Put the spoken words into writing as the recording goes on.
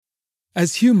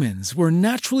As humans, we're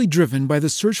naturally driven by the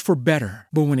search for better.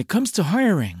 But when it comes to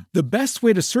hiring, the best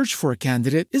way to search for a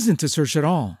candidate isn't to search at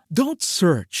all. Don't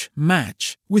search,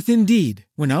 match with Indeed.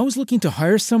 When I was looking to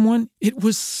hire someone, it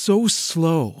was so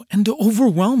slow and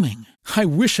overwhelming. I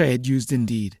wish I had used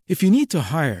Indeed. If you need to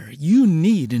hire, you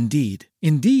need Indeed.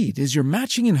 Indeed is your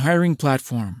matching and hiring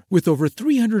platform with over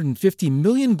 350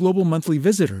 million global monthly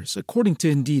visitors, according to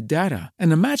Indeed data,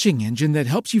 and a matching engine that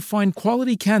helps you find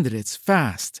quality candidates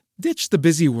fast. Ditch the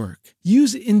busy work.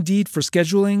 Use Indeed for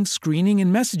scheduling, screening,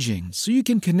 and messaging so you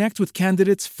can connect with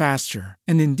candidates faster.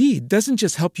 And Indeed doesn't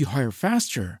just help you hire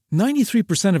faster.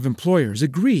 93% of employers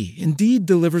agree Indeed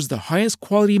delivers the highest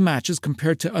quality matches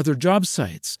compared to other job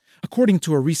sites, according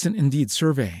to a recent Indeed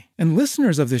survey. And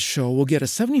listeners of this show will get a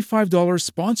 $75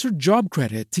 sponsored job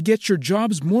credit to get your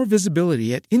jobs more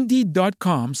visibility at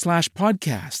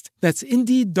Indeed.com/podcast. That's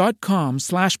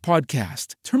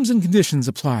Indeed.com/podcast. Terms and conditions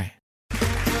apply.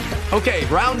 Okay,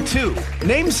 round two.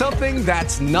 Name something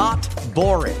that's not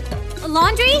boring. A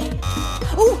laundry?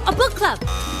 Ooh, a book club.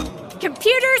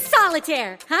 Computer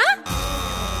solitaire, huh?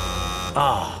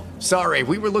 Ah, sorry,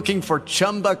 we were looking for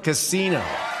Chumba Casino.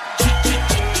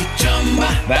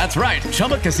 That's right,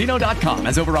 ChumbaCasino.com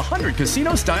has over 100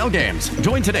 casino-style games.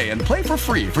 Join today and play for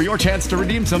free for your chance to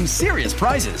redeem some serious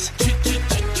prizes.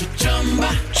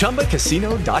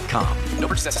 ChumbaCasino.com. No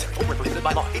purchase necessary. Void where prohibited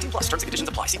by law. 18+ terms and conditions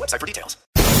apply. See website for details.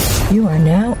 You are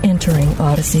now entering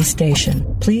Odyssey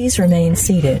Station. Please remain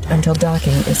seated until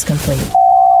docking is complete.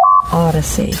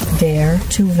 Odyssey, dare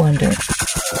to wonder.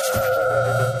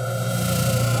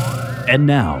 And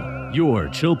now, your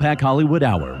Chilpack Hollywood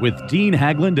Hour with Dean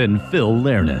Hagland and Phil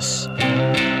Lernis.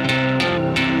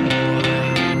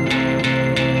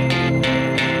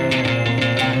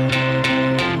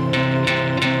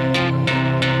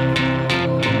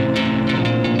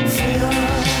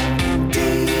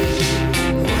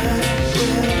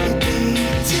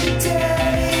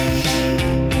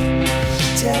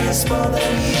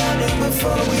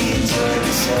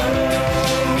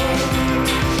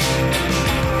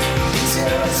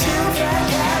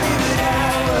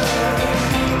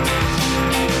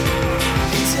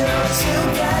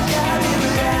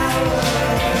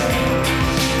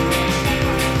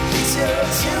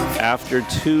 After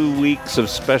 2 weeks of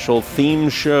special theme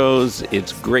shows,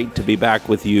 it's great to be back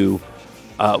with you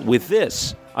with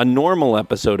this, a normal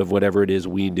episode of whatever it is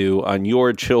we do on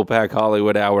your Chilpack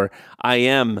Hollywood Hour. I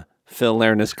am Phil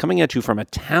Lernis, coming at you from a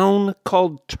town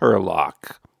called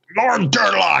Turlock. Lord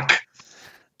Turlock!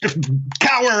 Just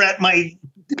cower at my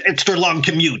extra long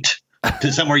commute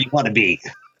to somewhere you want to be.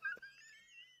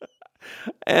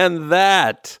 And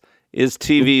that is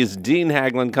TV's Dean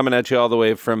Hagland coming at you all the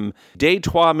way from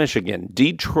Detroit, Michigan.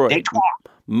 Detroit.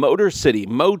 Motor City,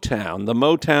 Motown, the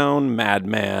Motown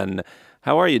Madman.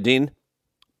 How are you, Dean?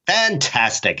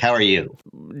 Fantastic. How are you?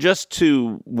 Just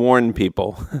to warn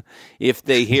people, if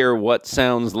they hear what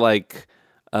sounds like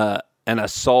an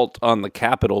assault on the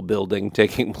Capitol building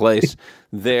taking place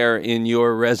there in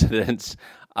your residence,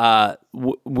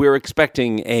 we're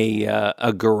expecting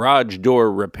a garage door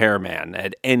repairman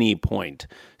at any point.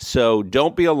 So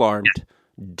don't be alarmed.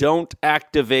 Don't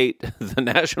activate the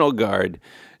National Guard.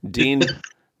 Dean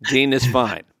is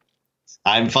fine.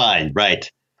 I'm fine,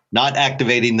 right. Not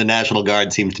activating the National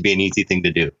Guard seems to be an easy thing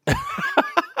to do.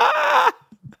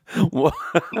 Well,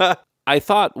 I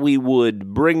thought we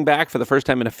would bring back for the first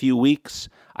time in a few weeks.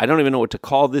 I don't even know what to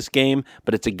call this game,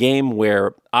 but it's a game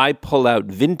where I pull out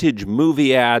vintage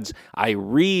movie ads, I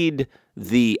read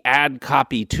the ad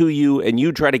copy to you, and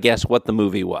you try to guess what the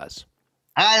movie was.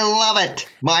 I love it.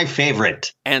 My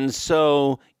favorite. And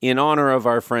so, in honor of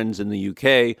our friends in the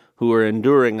UK who are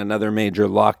enduring another major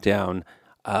lockdown,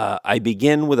 I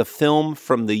begin with a film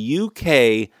from the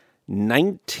UK,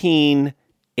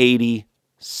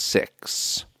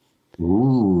 1986.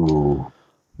 Ooh.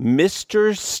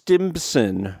 Mr.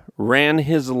 Stimpson ran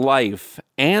his life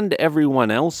and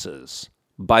everyone else's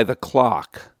by the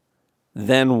clock.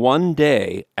 Then one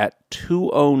day at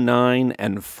 2:09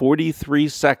 and 43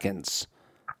 seconds,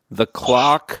 the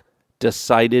clock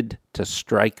decided to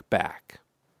strike back.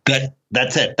 Good.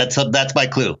 That's it. That's my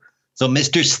clue. So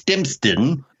Mr.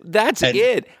 Stimpson. That's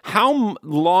it. How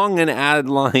long an ad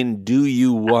line do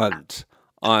you want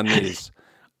on these?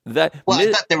 I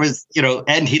thought there was,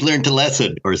 and he learned a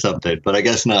lesson or something, but I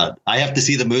guess not. I have to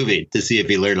see the movie to see if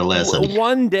he learned a lesson.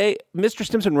 One day, Mr.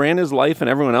 Stimpson ran his life and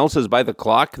everyone else's by the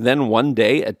clock. Then one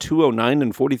day at 2:09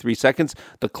 and 43 seconds,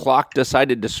 the clock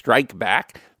decided to strike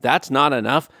back. That's not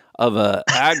enough of a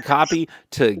ad copy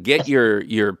to get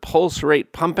your pulse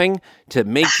rate pumping, to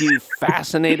make you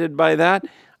fascinated by that.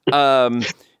 The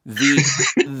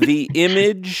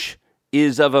image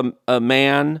is of a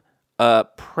man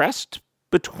pressed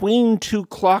between two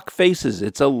clock faces.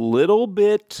 It's a little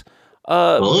bit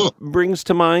brings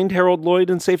to mind Harold Lloyd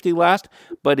in Safety Last,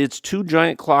 but it's two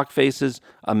giant clock faces,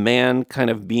 a man kind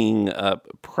of being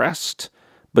pressed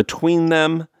between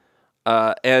them.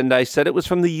 And I said it was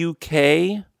from the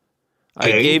UK.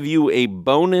 Okay. I gave you a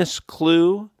bonus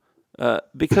clue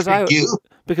because I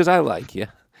like you.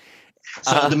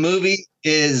 So the movie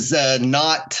is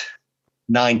not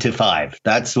 9 to 5.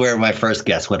 That's where my first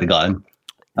guess would have gone.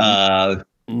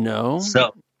 No.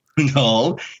 So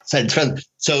no.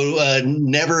 So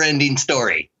Never Ending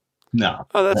Story. No.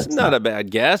 Oh, that's not a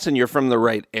bad guess, and you're from the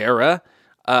right era.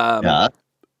 Yeah.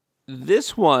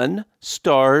 This one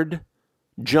starred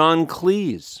John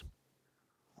Cleese.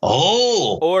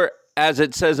 Oh. Or, as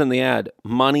it says in the ad,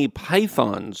 Monty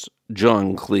Python's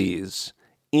John Cleese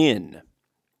in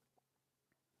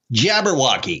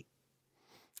Jabberwocky.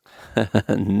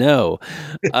 No.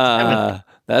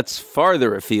 That's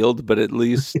farther afield, but at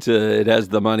least it has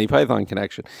the Monty Python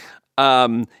connection.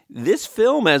 This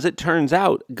film, as it turns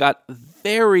out, got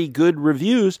very good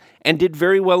reviews and did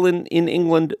very well in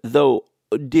England, though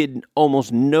did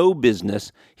almost no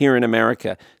business here in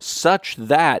America, such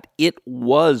that it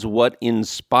was what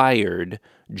inspired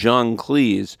John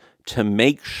Cleese to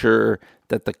make sure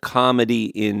that the comedy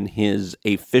in his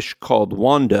A Fish Called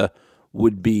Wanda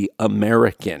would be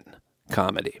American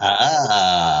comedy.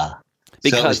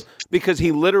 Because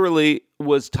he literally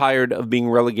was tired of being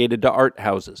relegated to art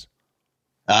houses.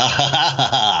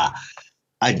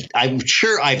 I'm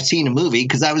sure I've seen a movie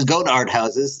because I was going to art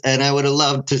houses, and I would have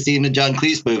loved to see a John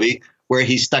Cleese movie where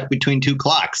he's stuck between two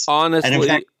clocks. Honestly, and in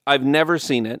fact, I've never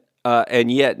seen it,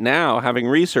 and yet now, having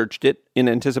researched it in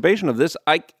anticipation of this,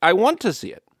 I want to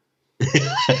see it.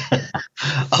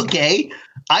 Okay,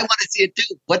 I want to see it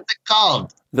too. What's it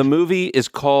called? The movie is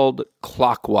called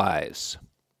Clockwise.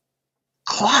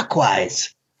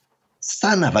 Clockwise?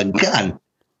 Son of a gun.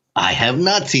 I have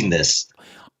not seen this.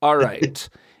 All right.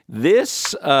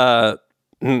 This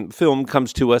film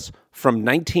comes to us from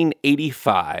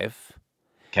 1985.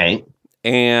 Okay.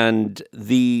 And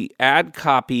the ad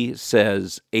copy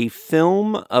says, a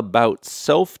film about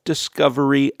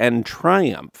self-discovery and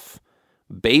triumph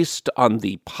based on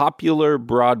the popular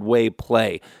Broadway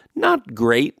play. Not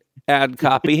great ad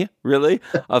copy, really.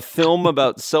 A film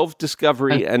about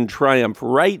self-discovery and triumph.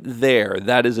 Right there,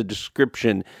 that is a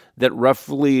description that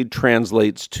roughly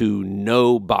translates to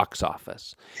no box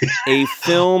office. A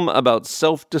film about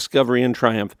self-discovery and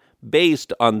triumph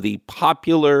based on the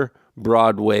popular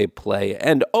Broadway play.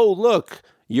 And, oh, look,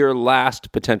 your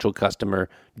last potential customer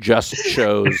just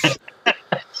chose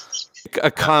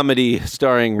a comedy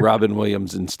starring Robin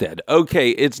Williams instead. Okay,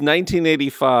 it's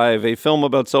 1985, a film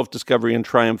about self-discovery and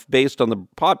triumph based on the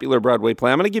popular Broadway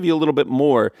play. I'm going to give you a little bit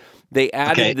more. They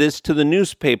added this to the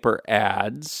newspaper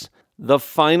ads. The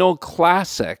final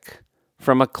classic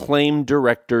from acclaimed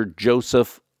director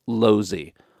Joseph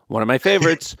Losey. One of my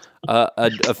favorites,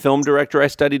 a film director I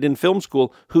studied in film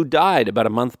school who died about a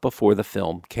month before the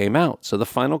film came out. So the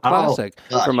final classic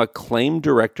from acclaimed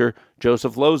director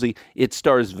Joseph Losey. It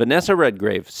stars Vanessa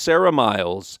Redgrave, Sarah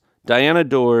Miles, Diana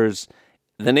Dors.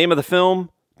 The name of the film,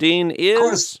 Dean,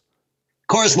 is?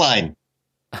 Chorus Line.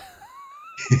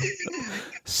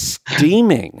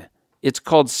 Steaming. It's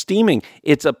called Steaming.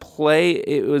 It's a play.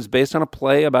 It was based on a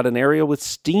play about an area with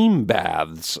steam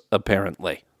baths,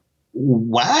 apparently.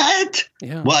 What?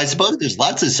 Yeah. Well, I suppose there's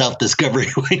lots of self-discovery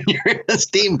when you're in a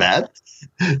steam bath.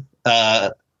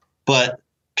 But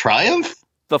triumph?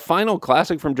 The final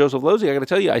classic from Joseph Losey. I got to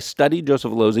tell you, I studied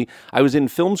Joseph Losey. I was in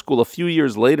film school a few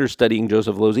years later studying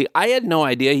Joseph Losey. I had no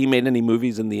idea he made any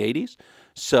movies in the 80s.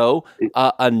 So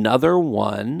another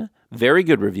one, very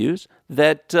good reviews,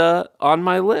 that on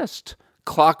my list.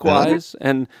 Clockwise.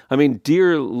 And I mean,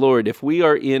 dear Lord, if we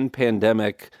are in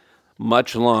pandemic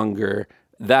much longer,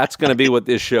 that's going to be what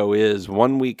this show is.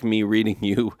 1 week me reading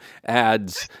you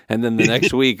ads, and then the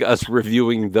next week us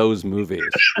reviewing those movies.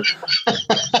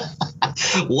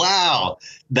 Wow.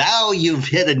 Now you've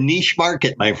hit a niche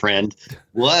market, my friend.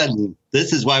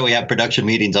 This is why we have production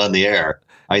meetings on the air.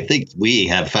 I think we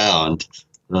have found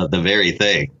the very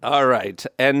thing. All right.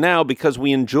 And now, because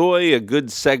we enjoy a good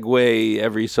segue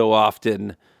every so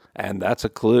often, and that's a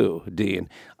clue, Dean,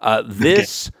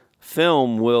 this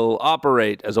film will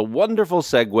operate as a wonderful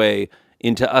segue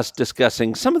into us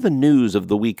discussing some of the news of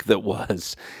the week that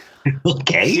was.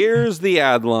 Okay. Here's the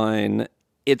ad line.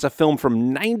 It's a film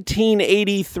from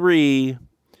 1983.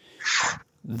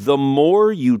 The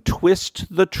more you twist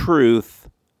the truth,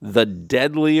 the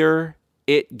deadlier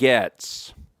it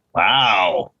gets.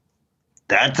 Wow.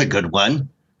 That's a good one.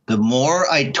 The more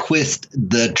I twist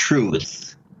the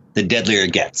truth, the deadlier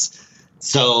it gets.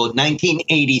 So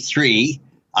 1983,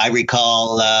 I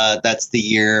recall that's the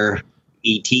year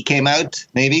E.T. came out,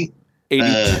 maybe?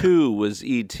 82 was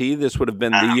E.T. This would have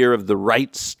been the year of The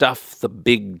Right Stuff, The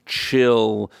Big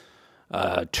Chill,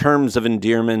 Terms of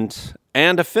Endearment,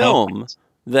 and a film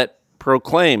that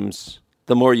proclaims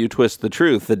the more you twist the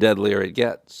truth, the deadlier it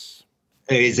gets.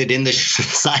 Is it in the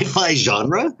sci-fi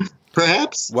genre,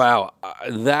 perhaps? Wow,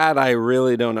 that I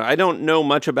really don't know. I don't know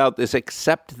much about this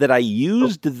except that I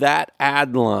used that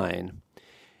ad line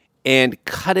and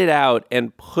cut it out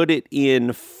and put it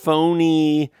in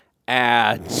phony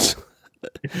ads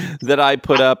that I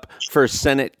put up for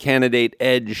Senate candidate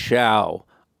Ed Xiao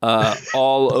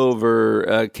all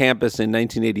over campus in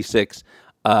 1986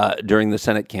 during the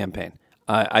Senate campaign.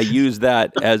 I used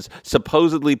that as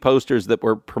supposedly posters that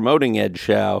were promoting Ed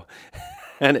Xiao,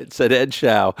 and it said, Ed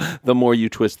Xiao, the more you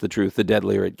twist the truth, the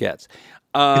deadlier it gets.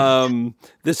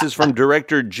 This is from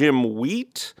director Jim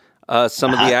Wheat.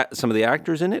 Some of the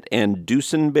actors in it: Ann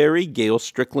Dusenberry, Gail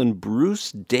Strickland,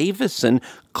 Bruce Davison,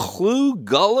 Clu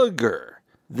Gulager.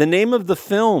 The name of the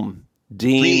film,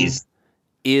 Dean,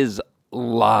 is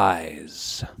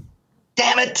Lies.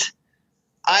 Damn it!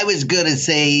 I was going to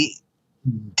say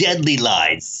Deadly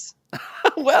Lies.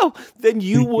 Well, then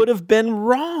you would have been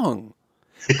wrong.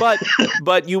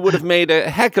 But you would have made a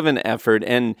heck of an effort,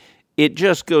 and it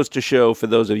just goes to show, for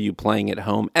those of you playing at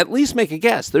home, at least make a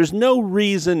guess. There's no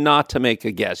reason not to make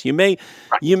a guess. You may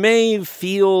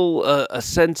feel a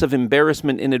sense of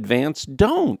embarrassment in advance.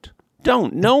 Don't.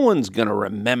 No one's going to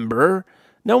remember.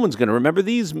 No one's going to remember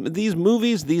these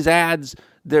movies, these ads.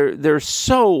 They're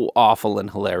so awful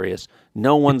and hilarious.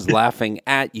 No one's laughing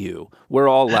at you. We're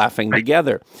all laughing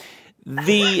together.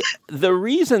 The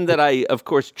reason that I, of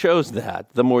course, chose that,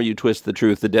 the more you twist the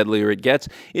truth, the deadlier it gets,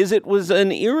 is it was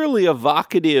an eerily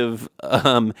evocative,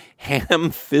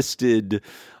 ham-fisted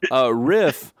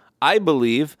riff, I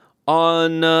believe,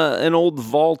 on an old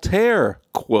Voltaire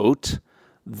quote,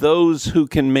 "Those who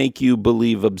can make you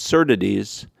believe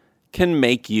absurdities can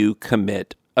make you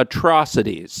commit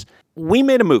atrocities." We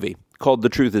made a movie called The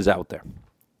Truth Is Out There.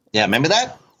 Yeah, remember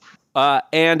that?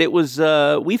 And it was,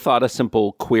 we thought, a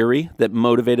simple query that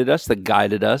motivated us, that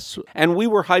guided us. And we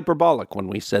were hyperbolic when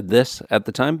we said this at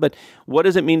the time. But what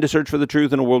does it mean to search for the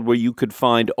truth in a world where you could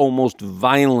find almost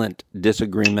violent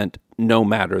disagreement no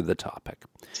matter the topic?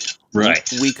 Right.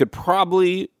 We could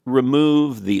probably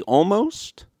remove the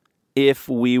almost if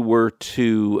we were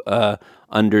to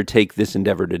undertake this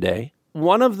endeavor today.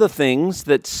 One of the things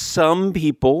that some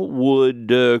people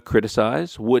would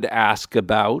criticize, would ask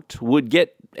about, would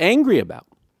get angry about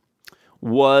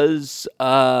was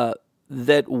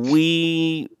that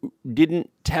we didn't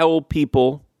tell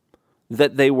people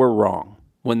that they were wrong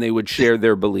when they would share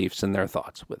their beliefs and their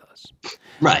thoughts with us.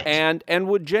 Right. And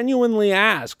would genuinely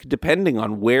ask, depending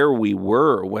on where we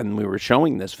were when we were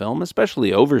showing this film,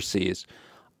 especially overseas,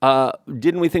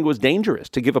 didn't we think it was dangerous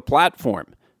to give a platform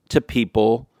to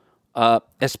people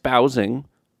espousing,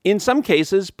 in some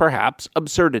cases, perhaps,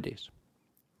 absurdities?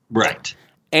 Right.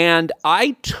 And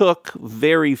I took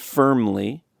very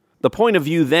firmly the point of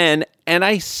view then, and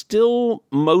I still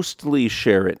mostly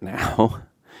share it now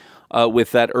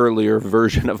with that earlier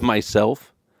version of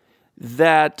myself,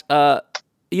 that,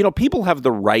 people have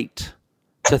the right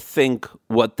to think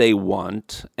what they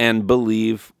want and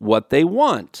believe what they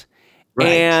want. Right.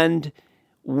 And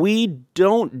we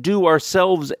don't do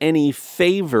ourselves any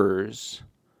favors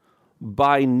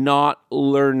by not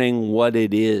learning what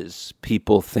it is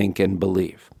people think and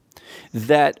believe.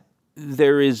 That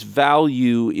there is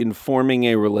value in forming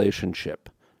a relationship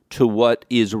to what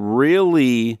is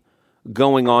really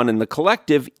going on in the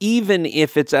collective, even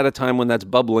if it's at a time when that's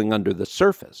bubbling under the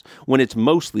surface, when it's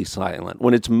mostly silent,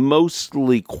 when it's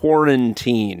mostly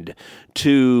quarantined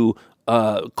to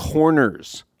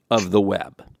corners of the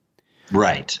web.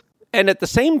 Right. And at the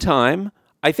same time,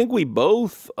 I think we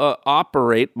both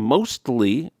operate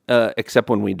mostly, except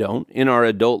when we don't, in our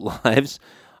adult lives,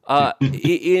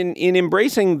 in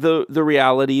embracing the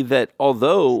reality that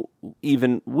although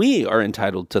even we are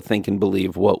entitled to think and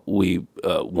believe what we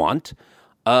want,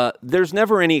 there's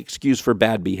never any excuse for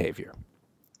bad behavior.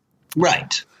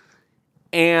 Right.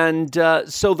 And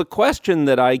so the question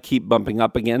that I keep bumping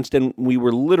up against, and we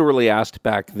were literally asked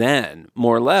back then,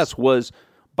 more or less, was,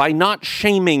 by not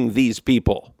shaming these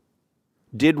people,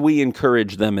 did we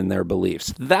encourage them in their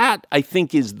beliefs? That, I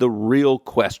think, is the real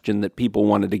question that people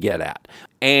wanted to get at.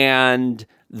 And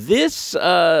this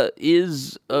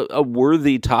is a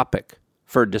worthy topic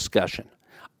for discussion.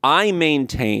 I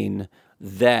maintain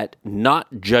that not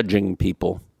judging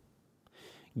people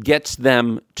gets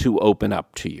them to open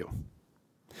up to you.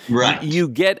 Right. You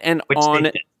get an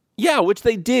honest, which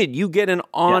they did. You get an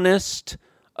honest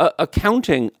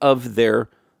accounting of their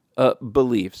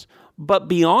beliefs. But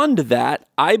beyond that,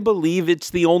 I believe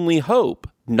it's the only hope,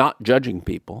 not judging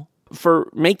people, for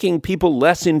making people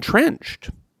less entrenched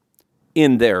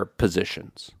in their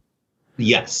positions.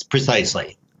 Yes,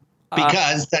 precisely.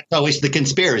 Because that's always the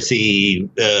conspiracy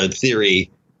theory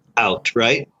out,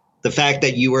 right? The fact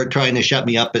that you were trying to shut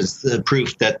me up is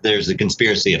proof that there's a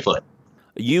conspiracy afoot.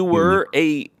 You were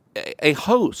a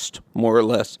host, more or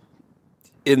less,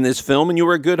 in this film, and you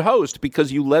were a good host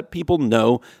because you let people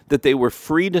know that they were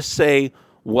free to say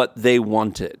what they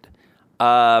wanted.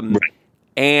 Right.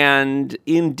 And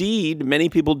indeed, many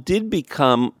people did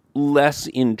become less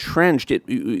entrenched.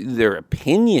 Their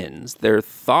opinions, their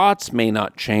thoughts may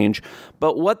not change,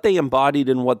 but what they embodied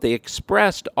and what they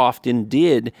expressed often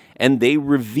did, and they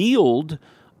revealed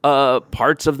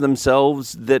parts of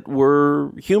themselves that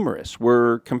were humorous,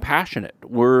 were compassionate,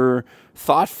 were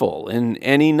thoughtful in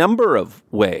any number of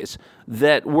ways,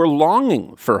 that were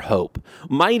longing for hope,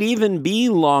 might even be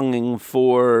longing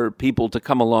for people to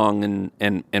come along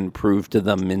and prove to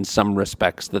them in some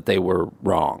respects that they were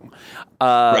wrong.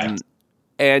 Right.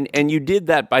 And you did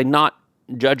that by not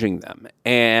judging them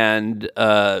and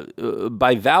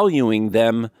by valuing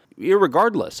them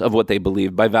irregardless of what they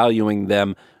believed, by valuing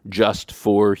them just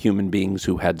for human beings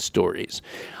who had stories.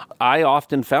 I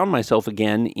often found myself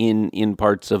again in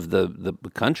parts of the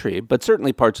country, but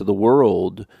certainly parts of the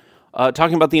world,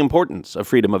 talking about the importance of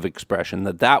freedom of expression,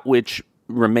 that which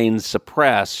remains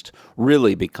suppressed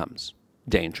really becomes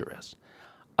dangerous.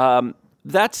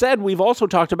 That said, we've also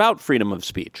talked about freedom of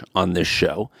speech on this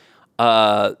show,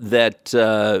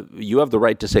 that you have the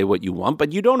right to say what you want,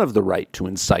 but you don't have the right to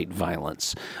incite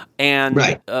violence.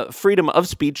 And freedom of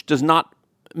speech does not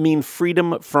mean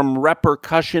freedom from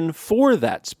repercussion for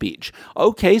that speech.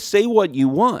 Okay, say what you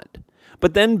want,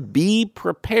 but then be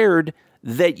prepared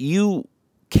that you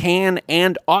can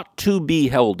and ought to be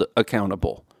held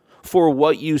accountable for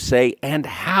what you say and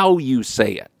how you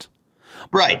say it.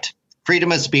 Right.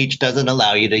 Freedom of speech doesn't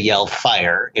allow you to yell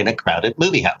fire in a crowded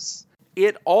movie house.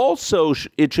 It also,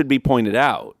 it should be pointed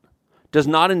out, does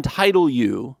not entitle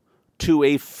you to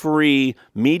a free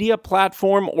media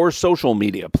platform or social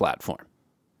media platform.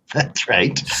 That's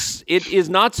right. It is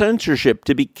not censorship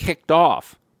to be kicked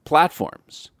off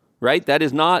platforms, right? That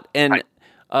is not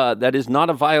that is not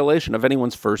a violation of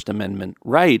anyone's First Amendment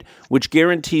right, which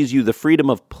guarantees you the freedom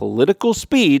of political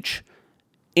speech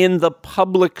in the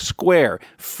public square,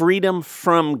 freedom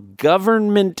from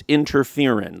government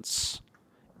interference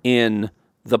in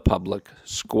the public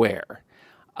square.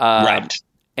 Right.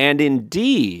 And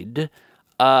indeed,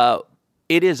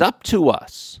 it is up to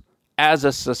us as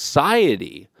a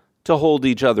society to hold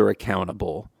each other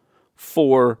accountable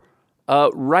for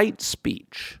right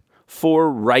speech,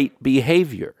 for right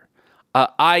behavior,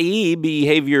 i.e.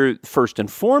 behavior, first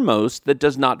and foremost, that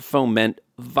does not foment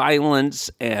violence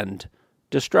and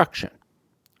destruction.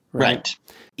 Right.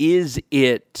 Is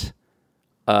it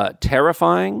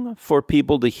terrifying for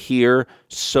people to hear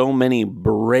so many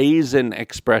brazen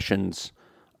expressions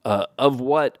of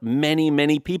what many,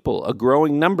 many people, a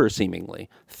growing number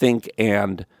seemingly, think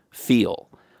and feel?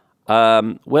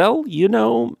 Well,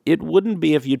 it wouldn't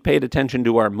be if you'd paid attention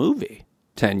to our movie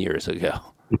 10 years ago.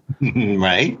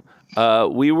 Right.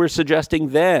 We were suggesting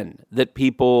then that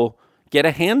people get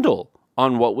a handle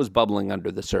on what was bubbling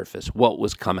under the surface, what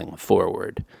was coming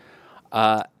forward.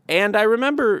 And I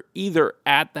remember either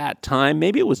at that time,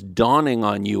 maybe it was dawning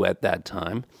on you at that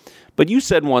time, but you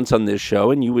said once on this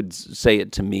show, and you would say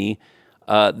it to me,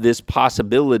 this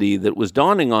possibility that was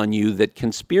dawning on you that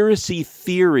conspiracy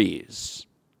theories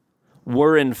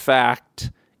were in fact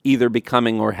either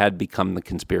becoming or had become the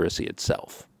conspiracy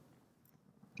itself.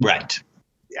 Right.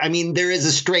 I mean, there is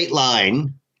a straight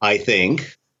line, I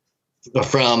think,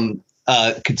 from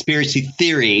conspiracy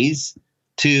theories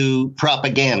to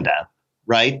propaganda,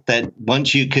 right? That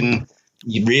once you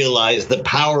realize the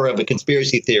power of a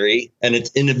conspiracy theory and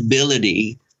its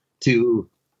inability to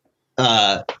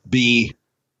be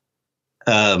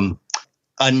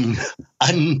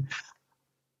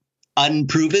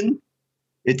unproven,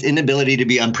 its inability to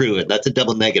be unproven. That's a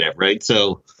double negative, right?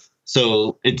 So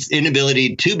its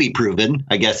inability to be proven,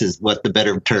 I guess, is what the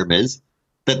better term is.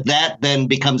 But that then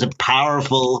becomes a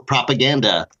powerful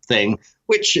propaganda thing,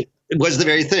 which was the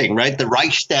very thing, right? The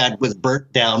Reichstag was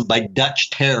burnt down by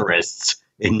Dutch terrorists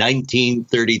in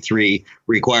 1933,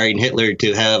 requiring Hitler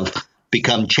to have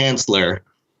become chancellor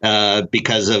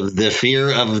because of the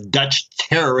fear of Dutch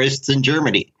terrorists in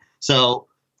Germany. So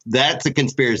that's a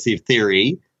conspiracy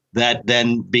theory that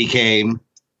then became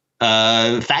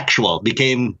factual,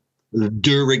 became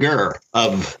de rigueur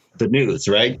of the news,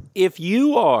 right? If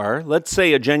you are, let's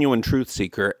say, a genuine truth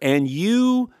seeker, and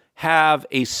you have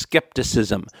a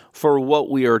skepticism for what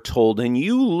we are told, and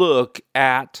you look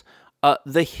at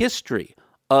the history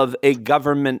of a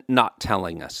government not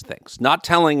telling us things, not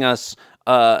telling us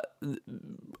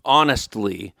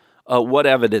honestly what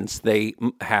evidence they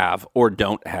have or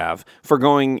don't have for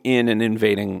going in and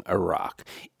invading Iraq.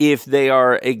 If they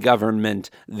are a government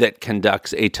that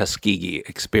conducts a Tuskegee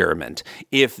experiment,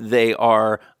 if they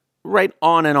are right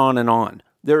on and on and on,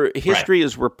 their history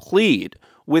is replete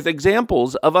with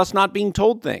examples of us not being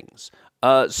told things.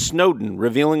 Snowden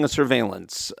revealing a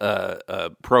surveillance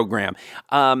program.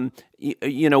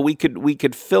 We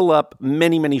could fill up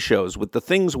many shows with the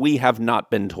things we have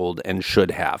not been told and should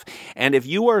have. And if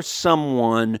you are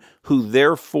someone who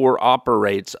therefore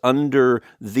operates under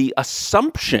the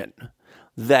assumption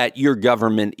that your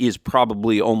government is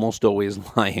probably almost always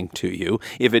lying to you,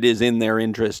 if it is in their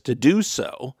interest to do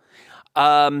so,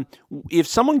 if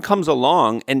someone comes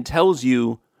along and tells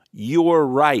you you're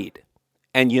right,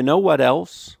 and you know what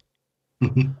else?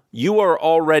 You are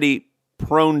already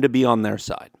prone to be on their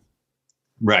side.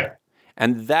 Right.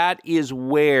 And that is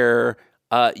where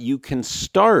you can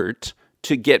start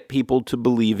to get people to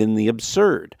believe in the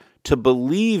absurd, to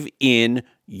believe in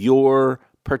your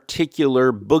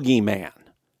particular boogeyman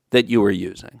that you are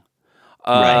using.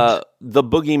 The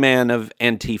boogeyman of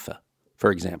Antifa,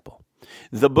 for example.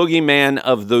 The boogeyman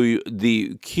of the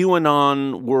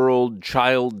QAnon world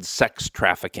child sex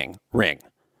trafficking ring,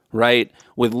 right?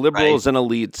 With liberals and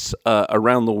elites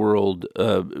around the world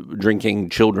drinking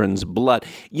children's blood,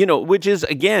 which is,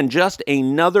 again, just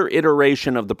another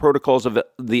iteration of the protocols of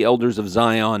the Elders of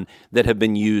Zion that have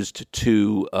been used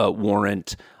to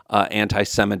warrant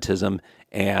anti-Semitism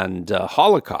and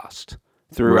Holocaust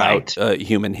throughout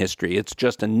human history. It's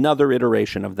just another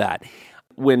iteration of that.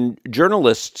 When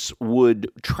journalists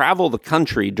would travel the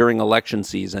country during election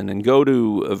season and go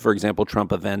to, for example,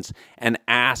 Trump events and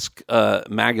ask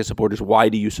MAGA supporters, why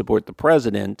do you support the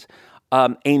president?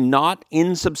 A not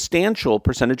insubstantial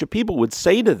percentage of people would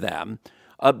say to them,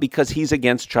 because he's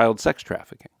against child sex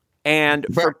trafficking. And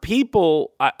for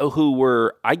people who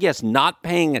were, I guess, not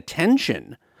paying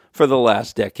attention for the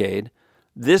last decade,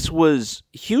 this was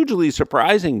hugely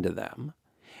surprising to them.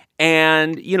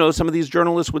 And, some of these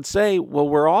journalists would say, well,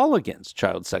 we're all against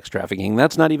child sex trafficking.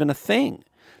 That's not even a thing.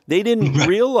 They didn't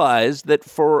realize that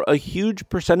for a huge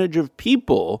percentage of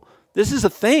people, this is a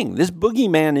thing. This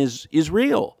boogeyman is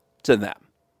real to them.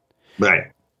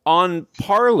 Right. On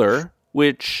Parler,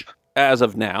 which as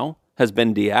of now has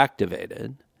been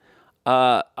deactivated,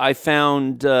 I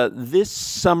found this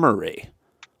summary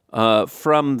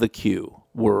from the Q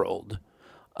world.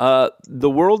 The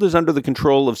world is under the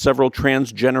control of several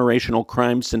transgenerational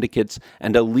crime syndicates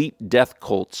and elite death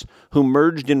cults who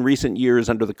merged in recent years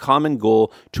under the common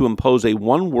goal to impose a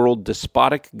one-world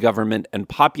despotic government and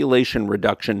population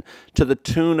reduction to the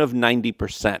tune of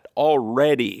 90%.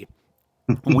 Already,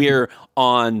 we're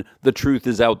on the truth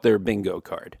is out there bingo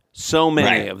card. So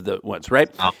many of the ones, right?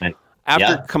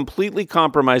 After completely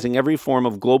compromising every form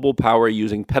of global power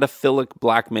using pedophilic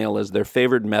blackmail as their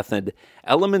favored method,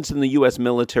 elements in the U.S.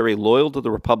 military loyal to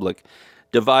the Republic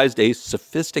devised a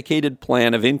sophisticated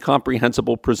plan of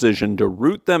incomprehensible precision to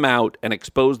root them out and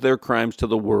expose their crimes to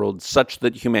the world such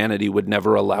that humanity would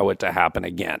never allow it to happen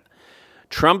again.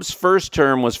 Trump's first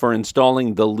term was for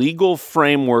installing the legal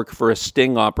framework for a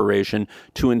sting operation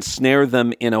to ensnare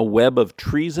them in a web of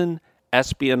treason,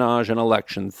 espionage, and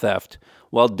election theft,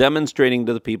 while demonstrating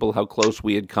to the people how close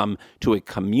we had come to a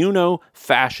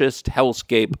communo-fascist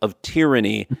hellscape of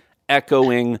tyranny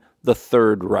echoing the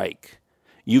Third Reich.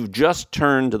 You've just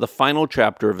turned to the final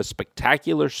chapter of a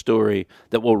spectacular story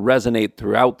that will resonate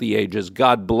throughout the ages.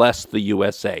 God bless the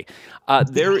USA.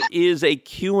 There is a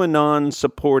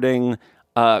QAnon-supporting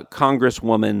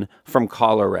congresswoman from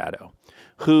Colorado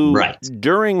who,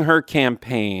 during her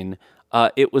campaign,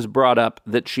 it was brought up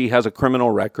that she has a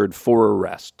criminal record, 4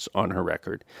 arrests on her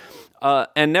record.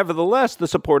 And nevertheless, the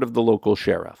support of the local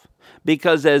sheriff.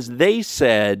 Because as they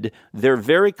said, they're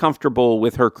very comfortable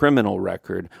with her criminal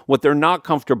record. What they're not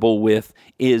comfortable with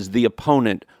is the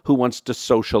opponent who wants to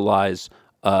socialize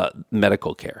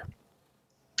medical care.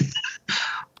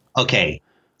 Okay,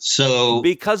 so...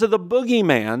 Because of the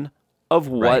boogeyman of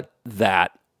what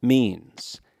that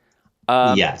means.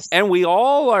 Yes. And we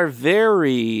all are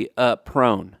very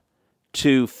prone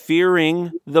to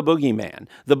fearing the boogeyman.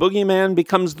 The boogeyman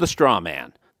becomes the straw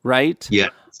man, right? Yeah.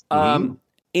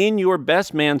 In your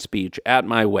best man speech at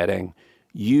my wedding,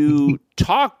 you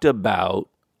talked about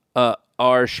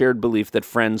our shared belief that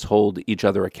friends hold each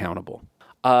other accountable.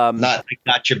 Not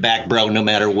got your back, bro, no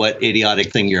matter what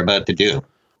idiotic thing you're about to do.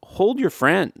 Hold your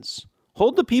friends.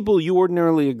 Hold the people you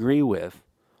ordinarily agree with.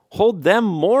 Hold them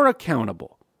more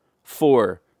accountable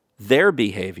for their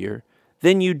behavior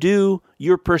than you do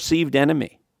your perceived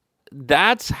enemy.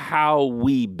 That's how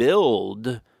we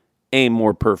build a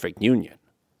more perfect union.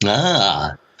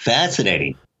 Ah,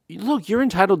 fascinating. Look, you're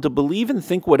entitled to believe and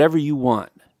think whatever you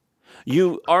want.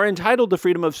 You are entitled to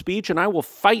freedom of speech, and I will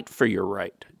fight for your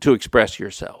right to express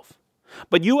yourself.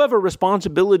 But you have a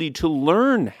responsibility to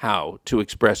learn how to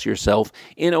express yourself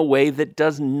in a way that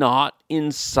does not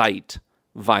incite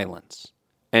violence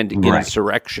and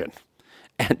insurrection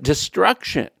and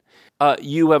destruction.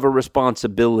 You have a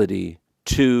responsibility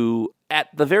to, at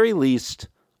the very least,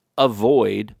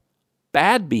 avoid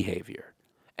bad behavior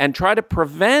and try to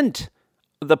prevent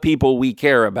the people we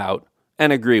care about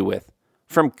and agree with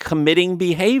from committing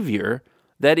behavior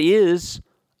that is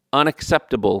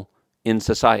unacceptable in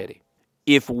society.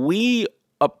 If we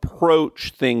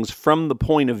approach things from the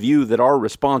point of view that our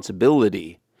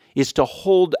responsibility is to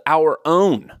hold our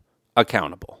own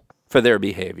accountable for their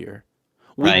behavior,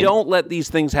 we don't let these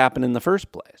things happen in the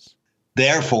first place.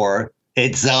 Therefore,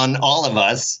 it's on all of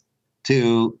us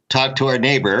to talk to our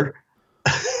neighbor.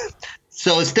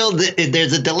 So still,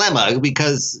 there's a dilemma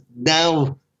because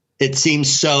now it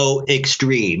seems so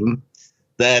extreme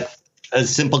that a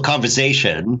simple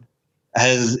conversation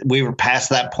we were past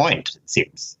that point, it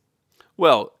seems.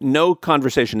 Well, no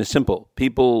conversation is simple.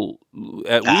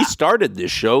 We started this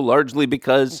show largely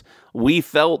because we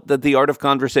felt that the art of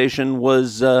conversation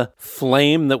was a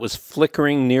flame that was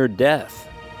flickering near death.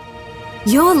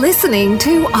 You're listening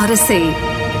to Odyssey.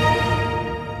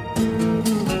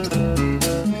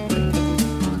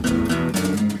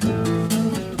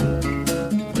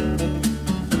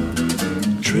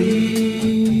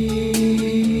 Trees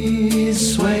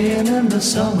swaying in the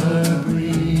summer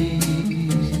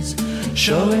breeze,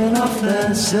 showing off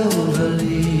their silver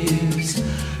leaves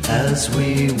as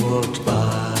we walked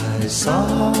by.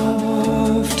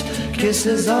 Soft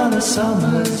kisses on a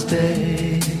summer's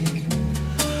day,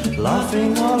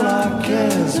 laughing all our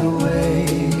cares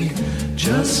away,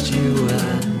 just you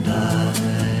and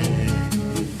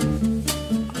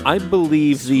I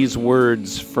believe these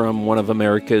words from one of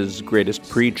America's greatest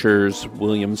preachers,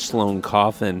 William Sloane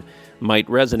Coffin, might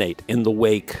resonate in the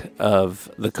wake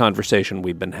of the conversation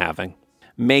we've been having.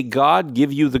 May God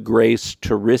give you the grace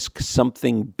to risk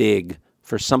something big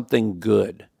for something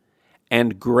good,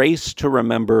 and grace to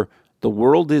remember the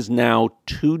world is now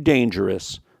too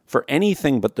dangerous for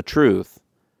anything but the truth,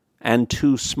 and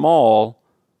too small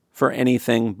for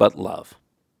anything but love.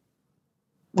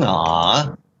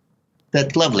 Aww,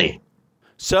 that's lovely.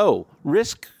 So,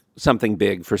 risk something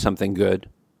big for something good.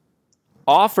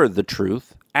 Offer the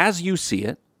truth as you see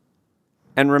it,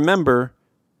 and remember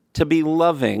to be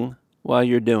loving while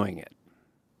you're doing it.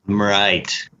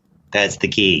 Right. That's the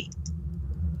key.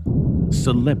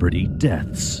 Celebrity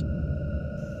deaths.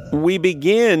 We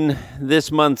begin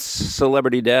this month's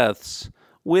celebrity deaths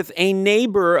with a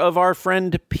neighbor of our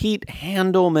friend Pete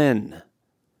Handelman.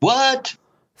 What?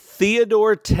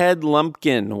 Theodore Ted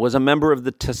Lumpkin was a member of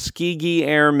the Tuskegee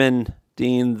Airmen,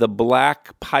 Dean, the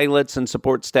black pilots and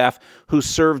support staff who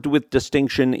served with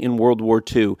distinction in World War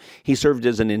II. He served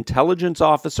as an intelligence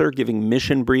officer, giving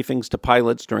mission briefings to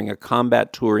pilots during a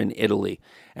combat tour in Italy,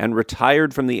 and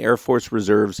retired from the Air Force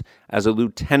Reserves as a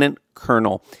lieutenant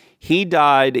colonel. He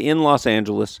died in Los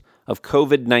Angeles of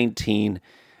COVID-19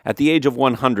 at the age of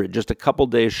 100, just a couple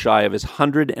days shy of his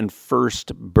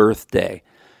 101st birthday.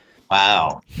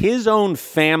 Wow. His own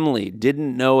family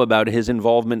didn't know about his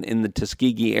involvement in the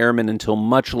Tuskegee Airmen until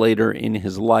much later in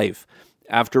his life.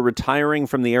 After retiring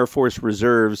from the Air Force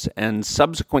Reserves and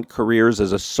subsequent careers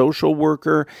as a social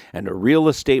worker and a real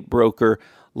estate broker,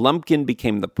 Lumpkin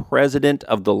became the president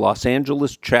of the Los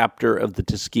Angeles chapter of the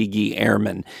Tuskegee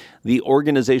Airmen. The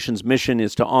organization's mission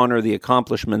is to honor the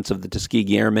accomplishments of the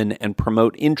Tuskegee Airmen and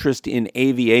promote interest in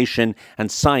aviation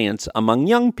and science among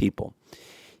young people.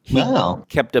 He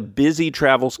kept a busy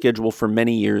travel schedule for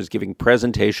many years, giving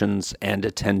presentations and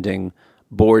attending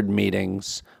board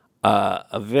meetings.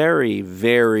 A very,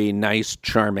 very nice,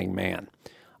 charming man.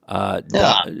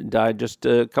 Died just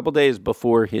a couple days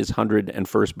before his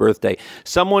 101st birthday.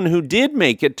 Someone who did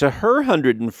make it to her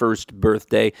 101st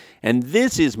birthday, and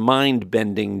this is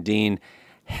mind-bending, Dean.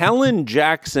 Helen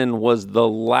Jackson was the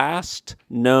last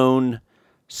known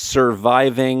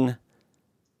surviving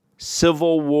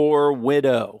Civil War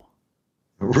widow.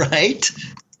 Right?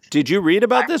 Did you read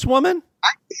about this woman? I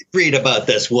did read about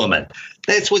this woman.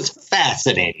 This was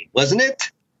fascinating, wasn't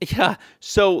it? Yeah.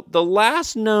 So the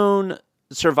last known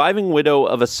surviving widow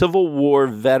of a Civil War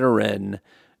veteran.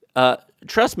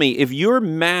 Trust me, if your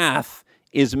math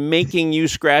is making you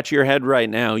scratch your head right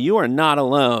now, you are not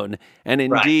alone. And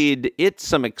indeed, It's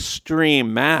some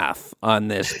extreme math on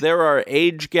this. There are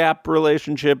age gap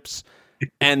relationships,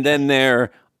 and then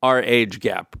there are age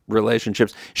gap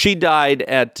relationships. She died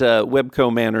at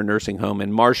Webco Manor Nursing Home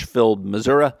in Marshfield,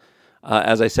 Missouri,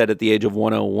 as I said, at the age of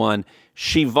 101.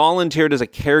 She volunteered as a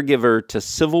caregiver to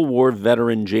Civil War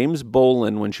veteran James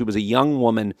Bolin when she was a young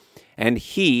woman, and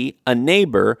he, a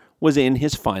neighbor, was in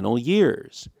his final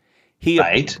years.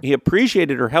 He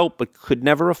appreciated her help, but could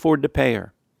never afford to pay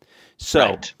her.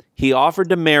 So he offered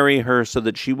to marry her so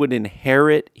that she would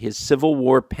inherit his Civil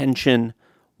War pension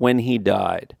when he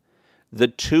died. The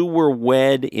two were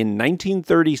wed in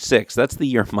 1936. That's the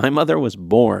year my mother was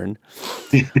born.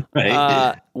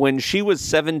 When she was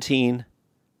 17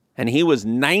 and he was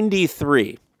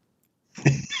 93.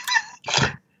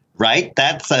 Right?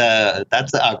 That's an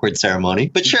awkward ceremony,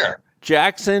 but sure.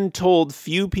 Jackson told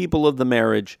few people of the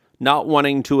marriage, not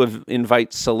wanting to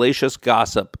invite salacious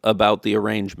gossip about the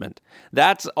arrangement.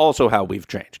 That's also how we've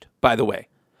changed, by the way.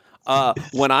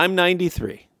 When I'm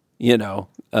 93,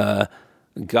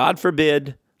 God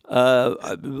forbid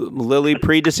Lily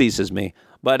predeceases me,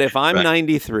 but if I'm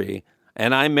 93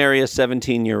 and I marry a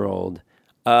 17-year-old,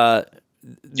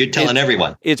 you're telling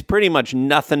everyone. It's pretty much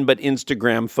nothing but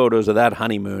Instagram photos of that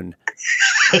honeymoon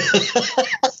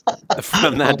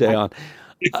from that day on.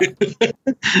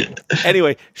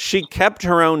 Anyway, she kept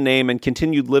her own name and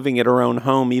continued living at her own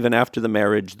home even after the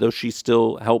marriage, though she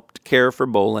still helped care for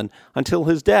Bolin until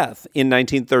his death in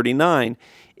 1939.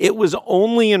 It was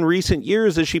only in recent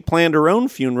years, as she planned her own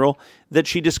funeral, that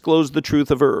she disclosed the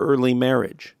truth of her early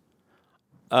marriage.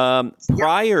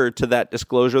 Prior to that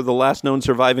disclosure, the last known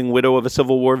surviving widow of a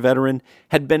Civil War veteran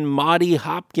had been Maudie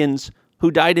Hopkins, who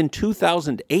died in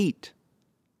 2008.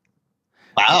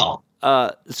 Wow.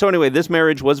 So anyway, this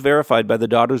marriage was verified by the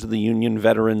Daughters of the Union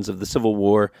Veterans of the Civil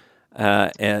War,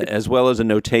 as well as a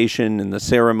notation in the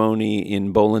ceremony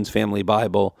in Bolin's family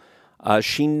Bible.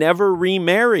 She never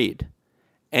remarried,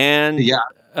 and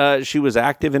she was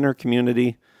active in her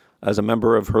community as a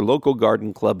member of her local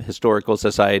garden club, historical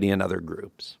society, and other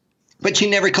groups. But she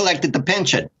never collected the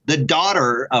pension. The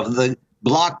daughter of the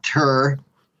blocked her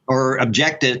or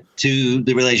objected to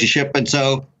the relationship, and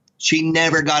so she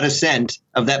never got a cent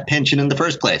of that pension in the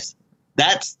first place.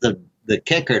 That's the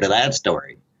kicker to that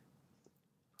story.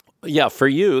 Yeah, for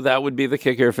you, that would be the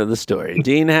kicker for the story.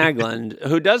 Dean Haglund,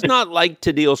 who does not like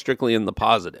to deal strictly in the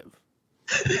positive.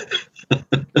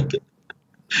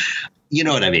 You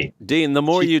know what I mean. Dean, the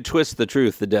more you twist the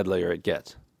truth, the deadlier it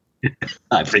gets.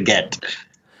 I forget.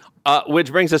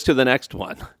 Which brings us to the next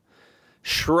one.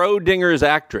 Schrodinger's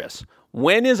actress.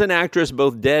 When is an actress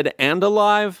both dead and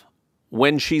alive?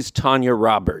 When she's Tanya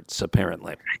Roberts,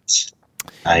 apparently.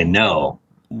 I know.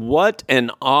 What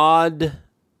an odd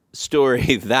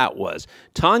story that was.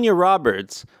 Tanya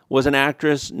Roberts was an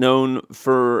actress known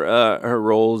for her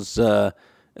roles,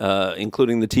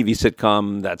 including the TV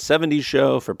sitcom That 70s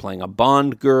Show, for playing a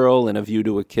Bond girl in A View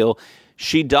to a Kill.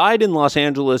 She died in Los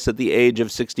Angeles at the age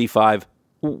of 65,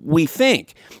 we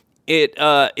think. It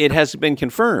has been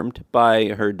confirmed by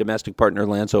her domestic partner,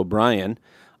 Lance O'Brien,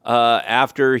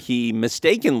 after he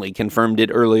mistakenly confirmed it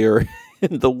earlier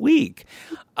in the week.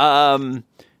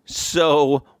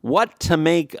 So what to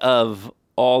make of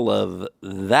all of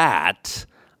that,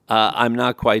 I'm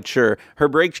not quite sure. Her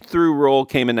breakthrough role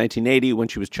came in 1980 when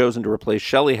she was chosen to replace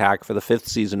Shelley Hack for the 5th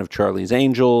season of Charlie's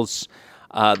Angels.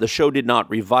 The show did not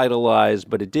revitalize,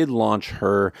 but it did launch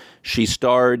her. She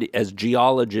starred as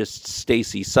geologist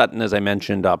Stacey Sutton, as I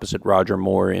mentioned, opposite Roger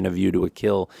Moore in A View to a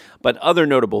Kill. But other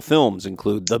notable films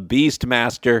include The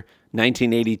Beastmaster,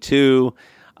 1982,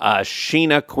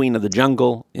 Sheena, Queen of the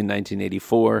Jungle in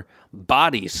 1984,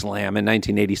 Body Slam in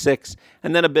 1986,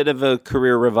 and then a bit of a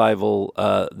career revival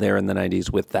there in the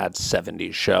 90s with That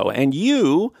 70s Show. And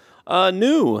you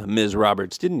knew Ms.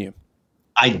 Roberts, didn't you?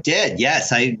 I did,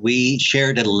 yes. We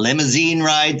shared a limousine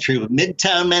ride through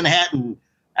Midtown Manhattan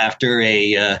after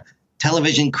a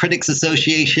Television Critics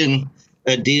Association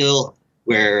deal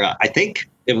where I think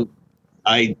from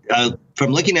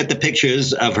looking at the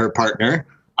pictures of her partner,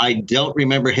 I don't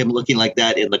remember him looking like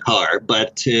that in the car,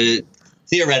 but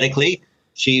theoretically,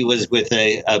 she was with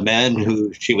a man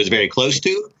who she was very close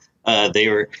to. They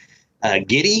were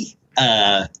giddy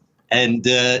and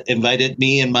invited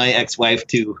me and my ex-wife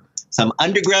to some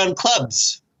underground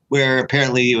clubs where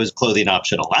apparently it was clothing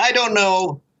optional. I don't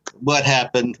know what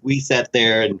happened. We sat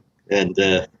there and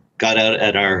got out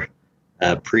at our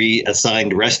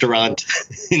pre-assigned restaurant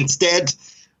instead.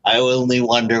 I only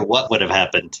wonder what would have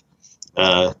happened.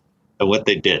 But of what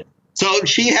they did. So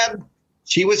she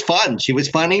was fun. She was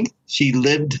funny. She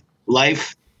lived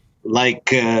life like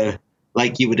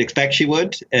you would expect she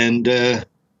would, and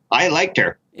I liked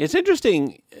her. It's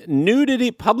interesting.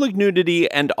 Nudity, public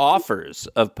nudity, and offers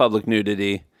of public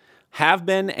nudity have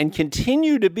been and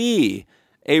continue to be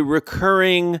a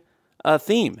recurring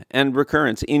theme and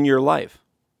recurrence in your life.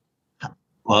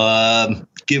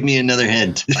 Give me another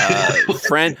hint.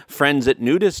 Friends at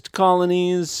nudist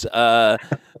colonies,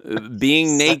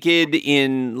 being naked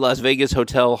in Las Vegas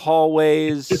hotel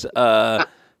hallways,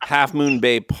 Half Moon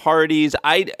Bay parties.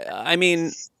 I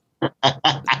mean,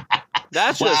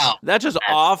 that's just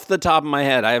off the top of my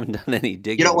head. I haven't done any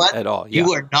digging at all. Yeah.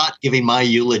 You are not giving my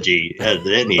eulogy as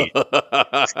any.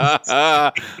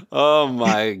 Oh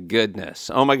my goodness.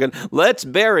 Let's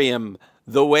bury him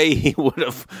the way he would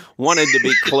have wanted to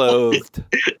be clothed.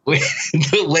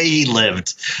 The way he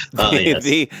lived. Yes.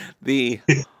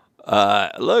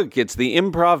 Look, it's the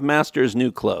improv master's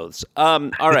new clothes.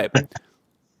 All right.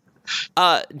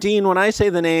 Dean, when I say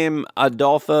the name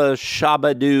Adolpha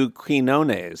Shabadoo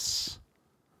Quinones,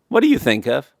 what do you think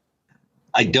of?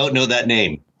 I don't know that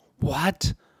name.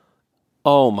 What?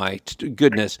 Oh my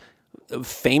goodness. The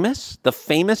famous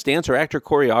dancer, actor,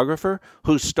 choreographer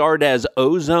who starred as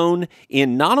Ozone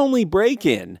in not only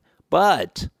Break-In,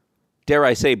 but, dare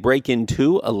I say, Break-In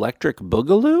 2 Electric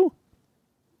Boogaloo?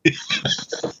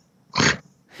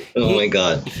 My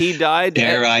God. He died.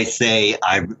 Dare I say,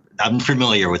 I'm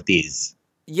familiar with these.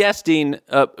 Yes, Dean.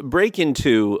 Break-In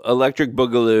 2 Electric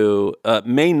Boogaloo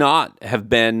may not have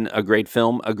been a great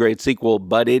film, a great sequel,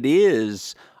 but it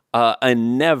is a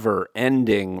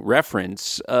never-ending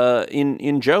reference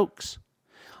in jokes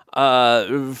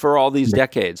for all these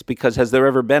decades. Because has there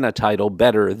ever been a title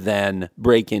better than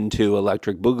Break-In 2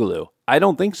 Electric Boogaloo? I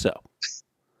don't think so.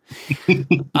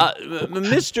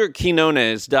 Mr.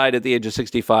 Quinones died at the age of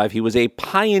 65. He was a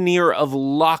pioneer of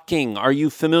locking. Are you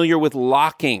familiar with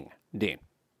locking, Dean?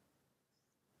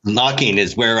 Locking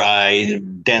is where I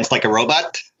dance like a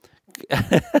robot?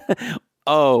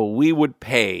 Oh, we would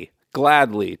pay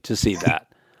gladly to see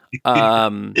that.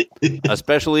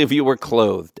 Especially if you were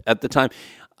clothed at the time.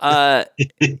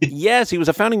 Yes, he was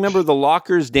a founding member of the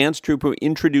Lockers dance troupe who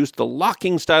introduced the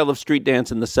locking style of street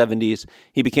dance in the 70s.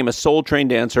 He became a soul-trained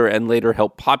dancer and later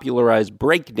helped popularize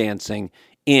break dancing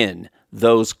in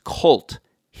those cult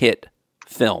hit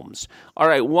films. All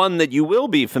right, one that you will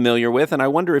be familiar with, and I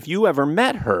wonder if you ever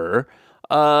met her.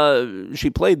 She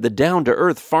played the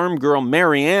down-to-earth farm girl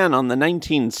Mary Ann on the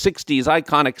 1960s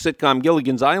iconic sitcom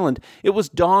Gilligan's Island. It was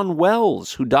Dawn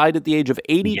Wells, who died at the age of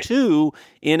 82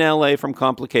 in L.A. from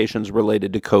complications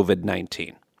related to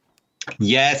COVID-19.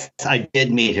 Yes, I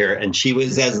did meet her, and she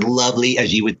was as lovely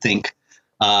as you would think.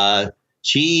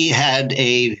 She had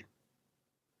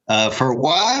for a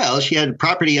while, she had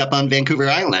property up on Vancouver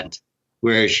Island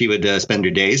where she would spend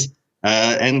her days.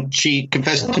 And she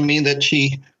confessed to me that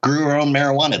she grew her own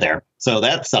marijuana there. So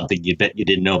that's something you bet you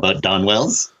didn't know about Dawn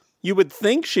Wells. You would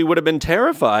think she would have been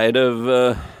terrified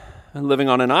of living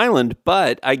on an island,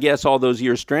 but I guess all those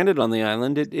years stranded on the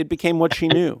island, it became what she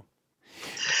knew.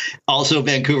 Also,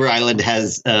 Vancouver Island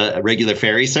has a regular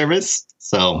ferry service,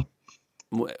 so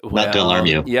not to alarm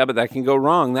you. Yeah, but that can go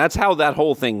wrong. That's how that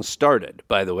whole thing started,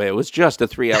 by the way. It was just a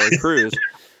 3-hour cruise.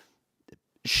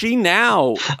 She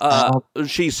now,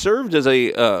 she served as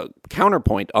a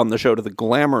counterpoint on the show to the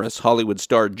glamorous Hollywood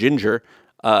star Ginger,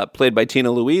 played by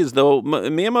Tina Louise, though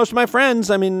me and most of my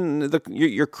friends, I mean,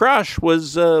 your crush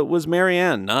was Mary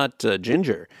Ann, not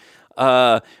Ginger.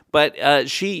 But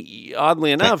she,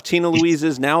 oddly enough, Tina Louise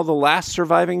is now the last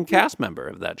surviving cast member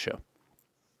of that show.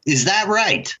 Is that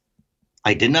right?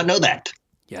 I did not know that.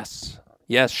 Yes.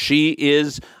 Yes, she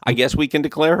is, I guess we can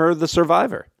declare her the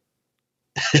survivor.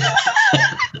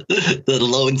 The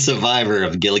lone survivor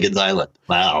of Gilligan's Island.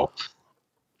 Wow.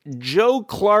 Joe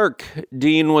Clark,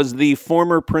 Dean, was the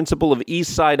former principal of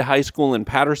Eastside High School in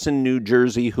Paterson, New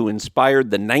Jersey, who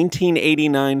inspired the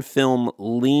 1989 film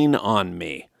Lean on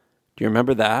Me. Do you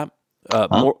remember that?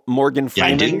 Morgan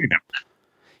Freeman? Yeah, I do remember.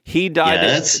 He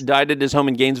died at his home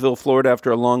in Gainesville, Florida,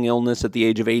 after a long illness at the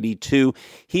age of 82.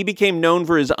 He became known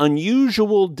for his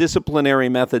unusual disciplinary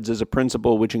methods as a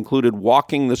principal, which included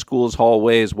walking the school's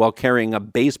hallways while carrying a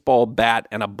baseball bat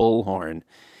and a bullhorn.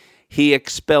 He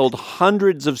expelled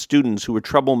hundreds of students who were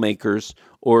troublemakers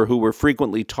or who were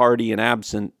frequently tardy and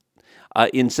absent,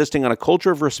 insisting on a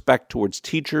culture of respect towards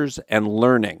teachers and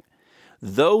learning.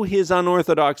 Though his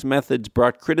unorthodox methods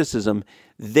brought criticism,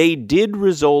 they did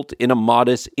result in a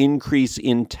modest increase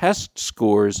in test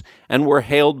scores and were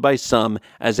hailed by some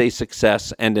as a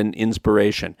success and an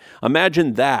inspiration.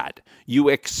 Imagine that. You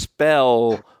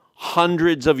expel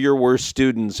hundreds of your worst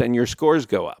students and your scores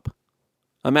go up.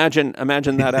 Imagine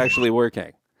that actually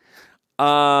working.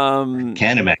 Can't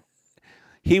imagine.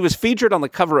 He was featured on the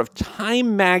cover of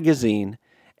Time magazine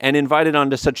and invited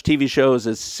onto such TV shows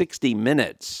as 60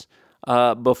 Minutes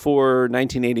before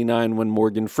 1989 when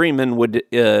Morgan Freeman would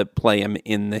play him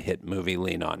in the hit movie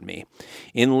Lean on Me.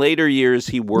 In later years,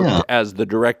 he worked as the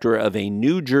director of a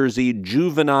New Jersey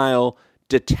juvenile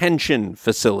detention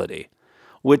facility,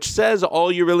 which says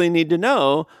all you really need to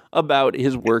know about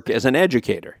his work as an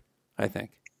educator, I think.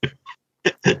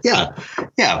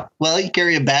 Yeah. Well, you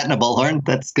carry a bat and a bullhorn.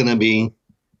 That's going to be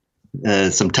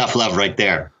some tough love right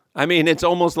there. I mean, it's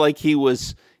almost like he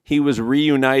was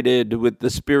reunited with the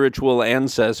spiritual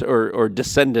ancestors or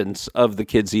descendants of the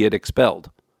kids he had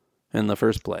expelled in the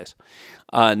first place.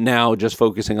 Now just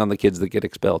focusing on the kids that get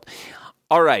expelled.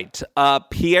 All right.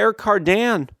 Pierre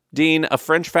Cardin, Dean, a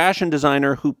French fashion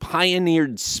designer who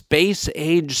pioneered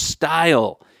space-age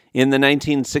style in the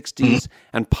 1960s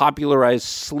and popularized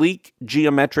sleek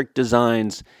geometric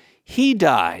designs. He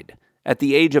died at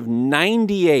the age of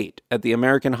 98 at the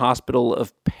American Hospital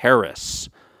of Paris.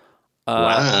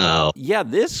 Wow. Yeah,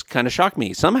 this kind of shocked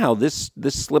me. Somehow this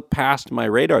slipped past my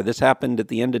radar. This happened at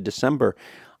the end of December.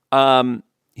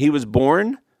 He was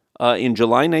born in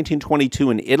July 1922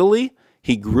 in Italy.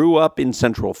 He grew up in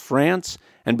central France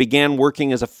and began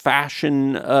working as a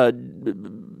fashion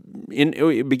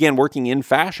in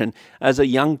fashion as a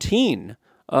young teen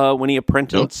when he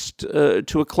apprenticed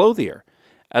to a clothier.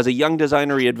 As a young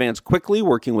designer, he advanced quickly,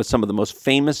 working with some of the most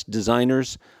famous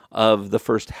designers of the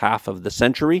first half of the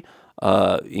century,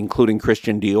 including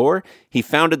Christian Dior. He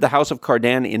founded the House of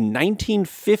Cardin in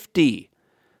 1950,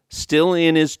 still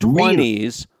in his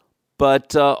 20s,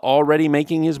 but already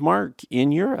making his mark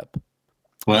in Europe.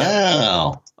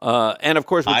 Wow. And of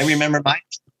course, I remember my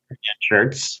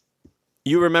shirts.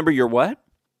 You remember your what?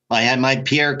 I had my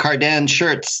Pierre Cardin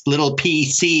shirts, little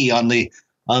PC on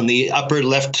the upper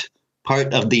left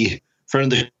part of the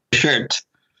front of the shirt,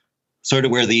 sort of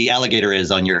where the alligator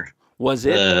is on your. Was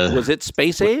it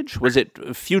space age? Was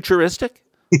it futuristic?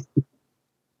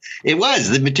 It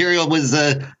was. The material was,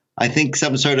 I think,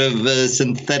 some sort of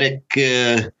synthetic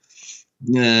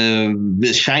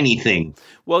shiny thing.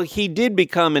 Well, he did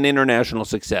become an international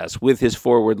success with his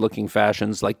forward-looking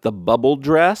fashions like the bubble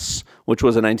dress, which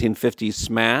was a 1950s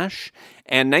smash,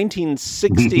 and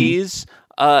 1960s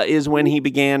is when he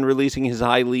began releasing his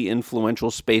highly influential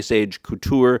space-age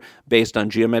couture based on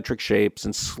geometric shapes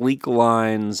and sleek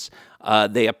lines.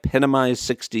 They epitomized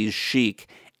 60s chic.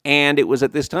 And it was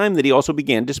at this time that he also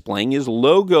began displaying his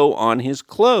logo on his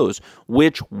clothes,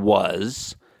 which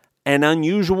was an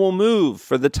unusual move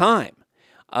for the time.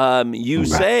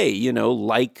 Say,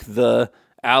 like the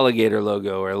alligator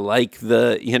logo or like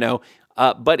the,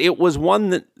 but it was one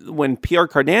that when Pierre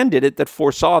Cardin did it that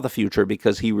foresaw the future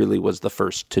because he really was the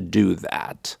first to do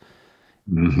that.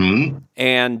 Mm-hmm.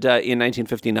 And in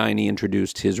 1959, he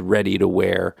introduced his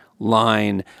ready-to-wear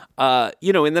line.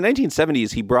 In the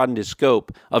 1970s, he broadened his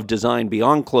scope of design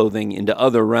beyond clothing into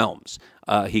other realms.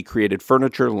 He created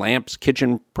furniture, lamps,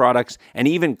 kitchen products, and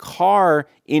even car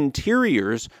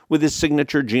interiors with his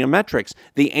signature geometrics.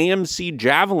 The AMC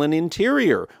Javelin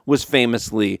interior was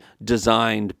famously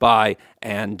designed by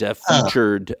and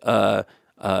featured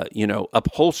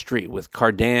upholstery with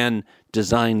Cardin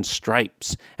design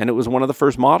stripes. And it was one of the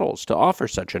first models to offer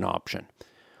such an option.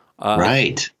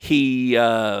 Right. He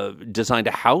designed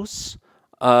a house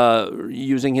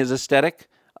using his aesthetic,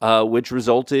 which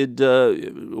resulted,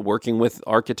 working with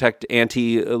architect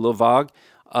Antti Louwag,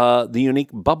 the unique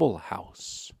bubble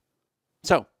house.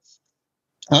 So.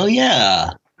 Oh,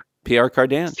 yeah. Pierre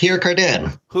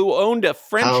Cardin. Who owned a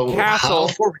French castle.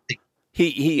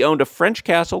 He owned a French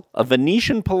castle, a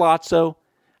Venetian palazzo,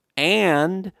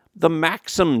 and the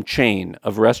Maxim chain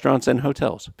of restaurants and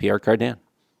hotels. Pierre Cardin.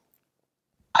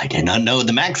 I did not know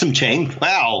the Maxim chain.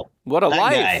 Wow. What a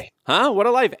life. Guy. Huh? What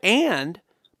a life. And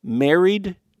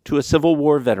married to a Civil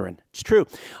War veteran. It's true.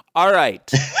 All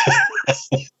right.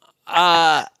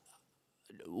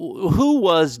 Who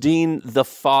was, Dean, the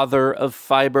father of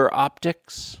fiber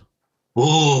optics?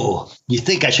 Oh, you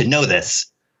think I should know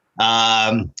this.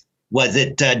 Was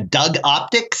it Doug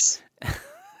Optics?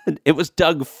 It was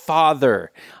Doug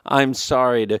Father. I'm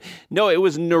sorry. No, it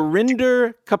was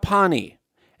Narinder Kapani.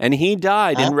 And he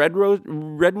died in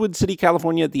Redwood City,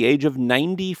 California at the age of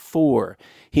 94.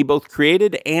 He both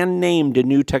created and named a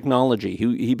new technology.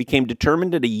 He became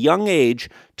determined at a young age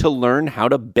to learn how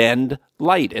to bend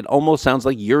light. It almost sounds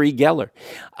like Uri Geller.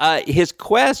 His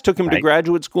quest took him to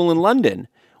graduate school in London,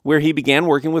 where he began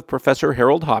working with Professor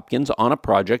Harold Hopkins on a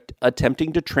project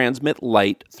attempting to transmit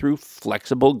light through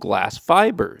flexible glass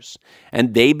fibers.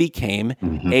 And they became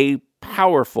a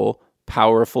powerful,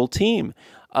 powerful team.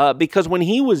 Because when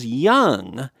he was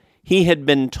young, he had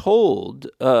been told,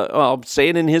 I'll say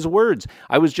it in his words,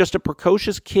 I was just a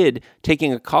precocious kid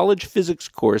taking a college physics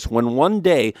course when one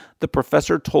day the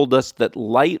professor told us that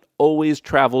light always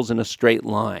travels in a straight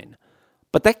line.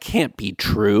 But that can't be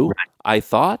true, right. I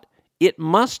thought. It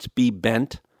must be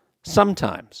bent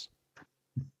sometimes.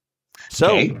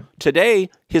 So today,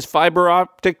 his fiber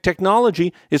optic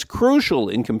technology is crucial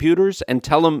in computers and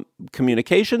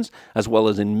telecommunications, as well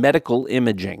as in medical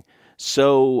imaging.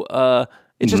 So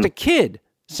it's just a kid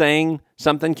saying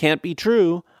something can't be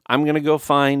true. I'm going to go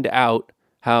find out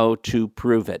how to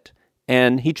prove it.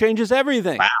 And he changes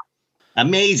everything. Wow.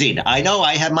 Amazing. I know.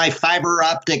 I had my fiber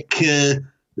optic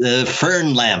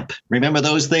Fern lamp. Remember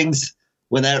those things?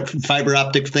 When that fiber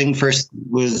optic thing first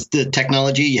was the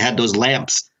technology, you had those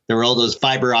lamps. There were all those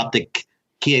fiber optic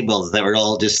cables that were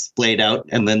all just splayed out,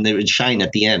 and then they would shine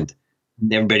at the end.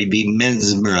 And everybody be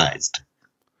mesmerized.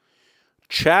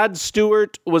 Chad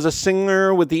Stewart was a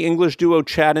singer with the English duo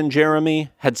Chad and Jeremy,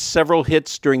 had several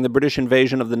hits during the British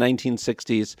invasion of the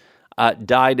 1960s,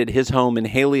 died at his home in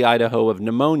Haley, Idaho of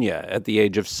pneumonia at the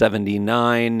age of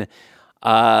 79.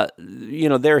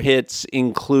 Their hits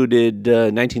included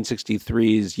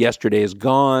 1963's Yesterday Is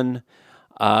Gone,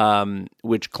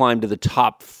 which climbed to the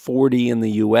top 40 in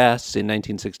the U.S. in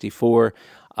 1964.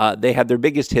 They had their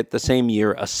biggest hit the same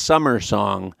year, A Summer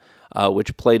Song,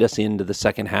 which played us into the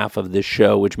second half of this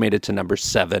show, which made it to number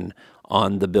 7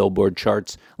 on the Billboard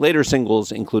charts. Later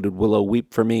singles included Willow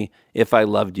Weep for Me, If I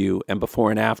Loved You, and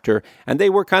Before and After. And they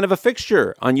were kind of a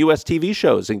fixture on U.S. TV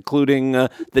shows, including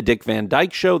The Dick Van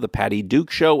Dyke Show, The Patty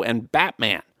Duke Show, and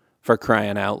Batman, for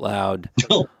crying out loud.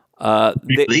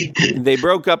 They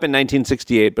broke up in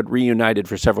 1968, but reunited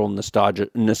for several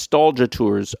nostalgia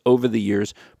tours over the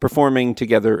years, performing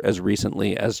together as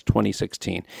recently as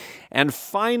 2016. And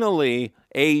finally,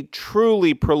 a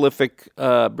truly prolific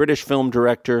British film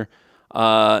director,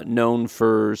 known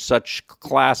for such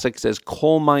classics as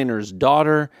Coal Miner's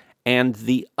Daughter and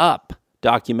The Up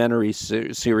documentary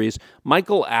series,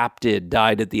 Michael Apted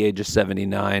died at the age of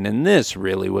 79, and this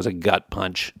really was a gut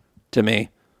punch to me.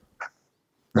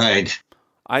 Right.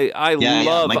 I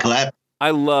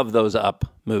love those Up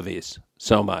movies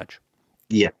so much.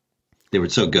 Yeah, they were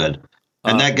so good.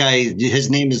 And that guy, his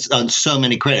name is on so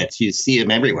many credits. You see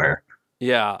him everywhere.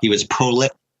 Yeah. He was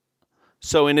prolific.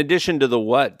 So in addition to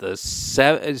the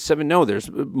seven, no,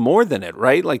 there's more than it,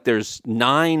 right? Like there's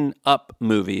 9 Up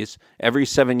movies. Every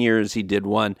 7 years he did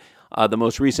one. The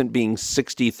most recent being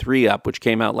 63 Up, which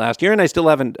came out last year, and I still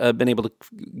haven't been able to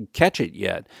catch it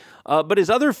yet. But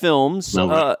his other films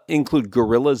include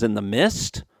Gorillas in the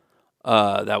Mist.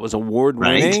 That was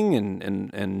award-winning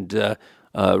and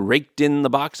raked in the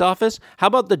box office. How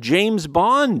about the James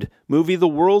Bond movie, The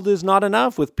World Is Not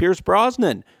Enough, with Pierce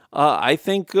Brosnan? I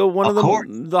think one of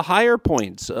the higher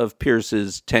points of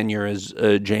Pierce's tenure as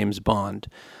James Bond.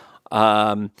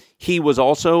 He was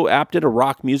also Apted, a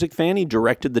rock music fan. He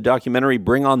directed the documentary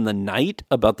Bring on the Night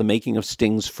about the making of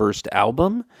Sting's first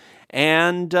album.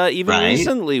 And even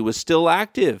recently was still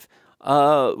active,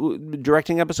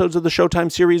 directing episodes of the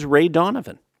Showtime series Ray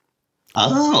Donovan.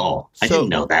 Oh, I didn't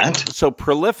know that. So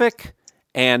prolific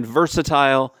and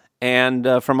versatile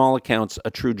and, from all accounts,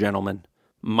 a true gentleman.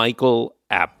 Michael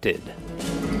Apted.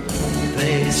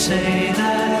 They say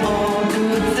that all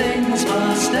good things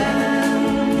must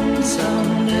end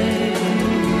someday.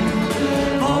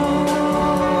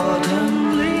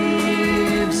 Autumn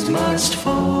leaves must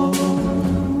fall.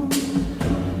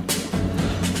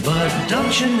 But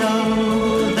don't you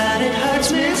know that it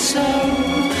hurts me so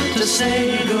to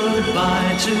say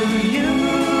goodbye to you?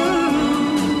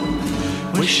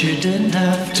 Wish you didn't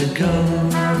have to go.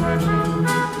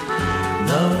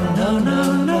 No, no,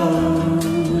 no, no.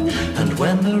 And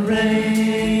when the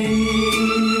rain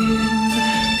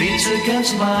beats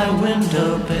against my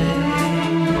window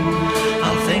pane,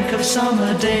 I'll think of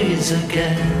summer days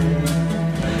again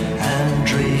and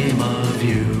dream of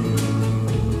you.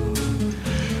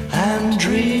 And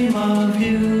dream of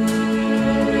you.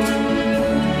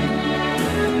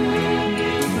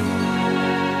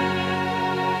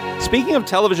 Speaking of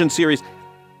television series,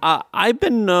 I've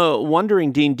been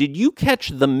wondering, Dean, did you catch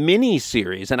the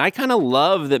mini-series? And I kind of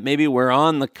love that maybe we're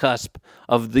on the cusp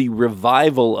of the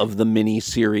revival of the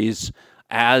mini-series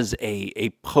as a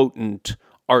potent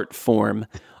art form.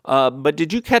 But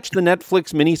did you catch the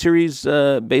Netflix mini-series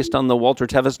based on the Walter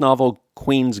Tevis novel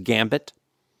Queen's Gambit?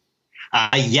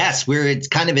 Yes, it's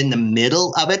kind of in the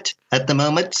middle of it at the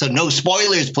moment. So no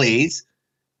spoilers, please.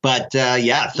 But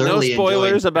thoroughly no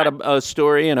spoilers about a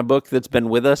story and a book that's been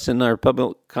with us in our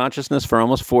public consciousness for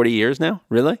almost 40 years now.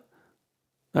 Really?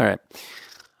 All right.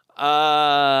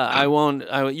 I won't.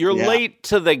 You're late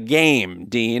to the game,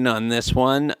 Dean, on this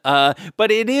one.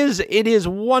 But it is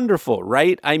wonderful,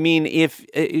 right? I mean, if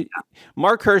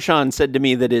Mark Hershon said to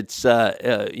me that it's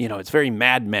it's very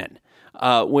Mad Men,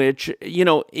 which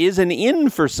is an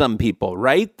in for some people,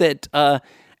 right? That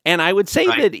and I would say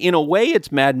that in a way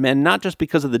it's Mad Men, not just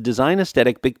because of the design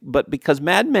aesthetic, but because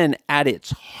Mad Men at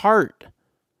its heart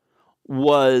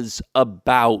was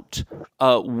about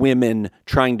women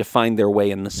trying to find their way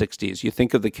in the 60s. You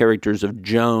think of the characters of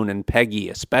Joan and Peggy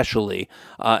especially,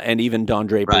 and even Don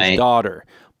Draper's daughter.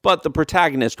 But the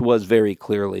protagonist was very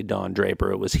clearly Don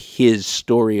Draper. It was his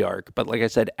story arc. But like I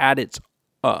said, at its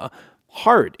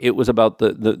heart, it was about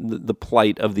the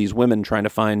plight of these women trying to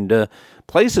find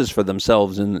places for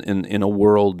themselves in a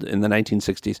world in the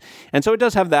 1960s. And so it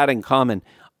does have that in common.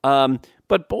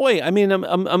 But boy, I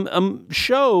mean,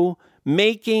 show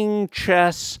making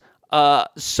chess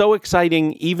so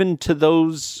exciting even to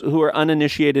those who are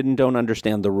uninitiated and don't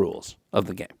understand the rules of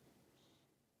the game.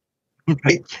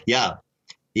 Right? Yeah.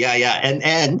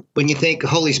 And when you think,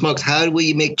 holy smokes, how do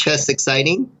we make chess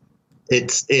exciting?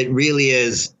 It really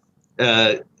is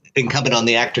incumbent on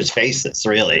the actors' faces,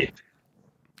 really.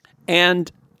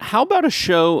 And how about a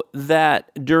show that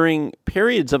during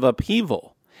periods of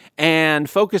upheaval and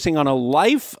focusing on a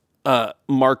life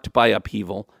marked by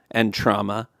upheaval and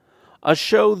trauma, a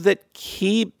show that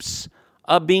keeps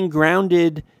being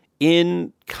grounded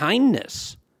in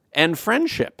kindness and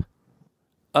friendship.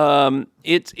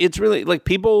 It's really like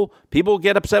people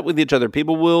get upset with each other.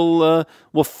 People will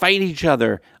fight each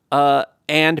other,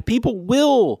 and people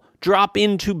will drop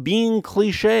into being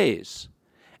cliches.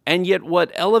 And yet,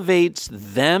 what elevates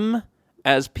them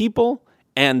as people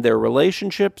and their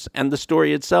relationships and the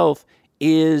story itself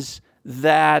is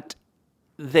that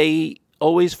they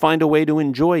always find a way to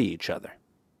enjoy each other.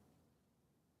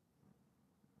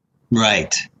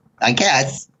 Right. I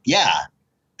guess. Yeah.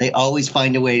 They always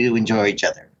find a way to enjoy each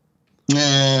other.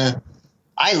 I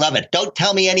love it. Don't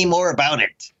tell me any more about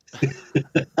it.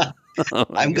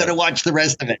 I'm going to watch the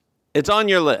rest of it. It's on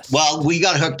your list. Well, we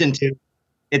got hooked into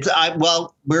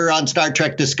we're on Star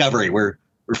Trek Discovery. We're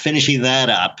finishing that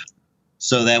up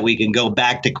so that we can go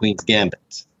back to Queen's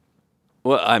Gambit.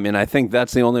 Well, I mean, I think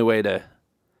that's the only way to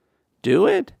do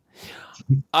it.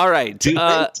 All right.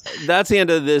 That's the end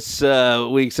of this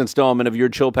week's installment of your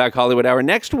Chill Pack Hollywood Hour.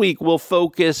 Next week, we'll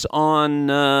start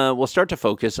to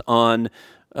focus on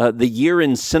the year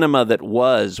in cinema that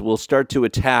was. We'll start to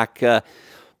attack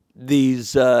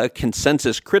these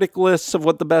consensus critic lists of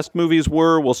what the best movies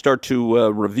were. We'll start to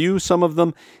review some of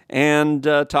them and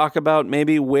talk about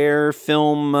maybe where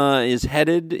film is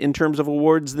headed in terms of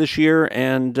awards this year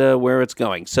and where it's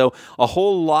going. So a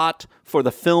whole lot for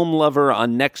the film lover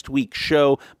on next week's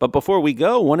show. But before we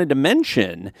go, wanted to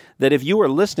mention that if you are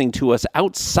listening to us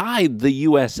outside the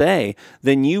USA,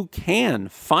 then you can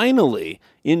finally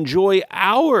enjoy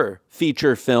our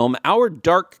feature film, our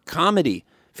dark comedy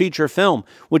feature film,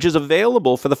 which is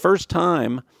available for the first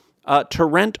time to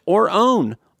rent or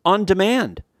own on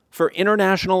demand for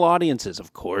international audiences.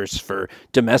 Of course, for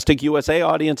domestic USA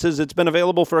audiences, it's been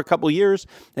available for a couple years,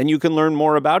 and you can learn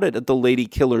more about it at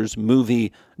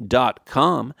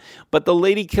theladykillersmovie.com. But The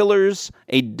Lady Killers,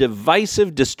 a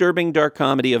divisive, disturbing dark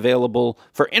comedy available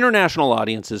for international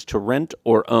audiences to rent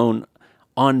or own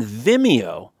on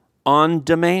Vimeo on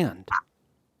demand.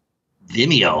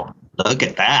 Vimeo, look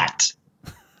at that.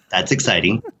 That's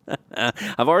exciting.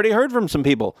 I've already heard from some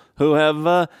people who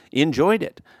have enjoyed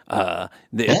it.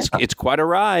 It's quite a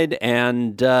ride,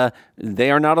 and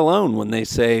they are not alone when they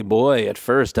say, boy, at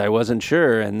first I wasn't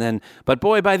sure, but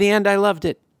boy, by the end I loved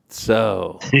it.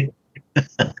 So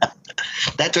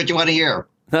that's what you want to hear.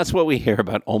 That's what we hear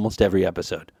about almost every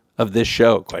episode of this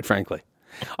show, quite frankly.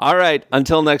 All right,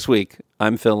 until next week,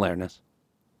 I'm Phil Lernis.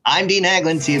 I'm Dean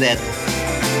Haglund. See you then.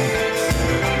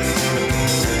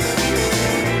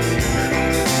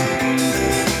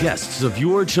 Guests of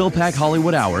your Chill Pack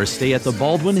Hollywood Hour stay at the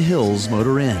Baldwin Hills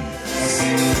Motor Inn.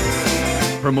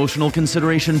 Promotional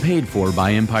consideration paid for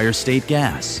by Empire State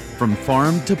Gas. From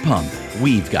farm to pump,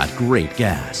 we've got great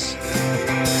gas.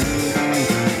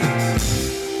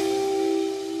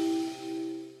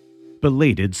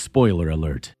 Belated spoiler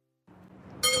alert.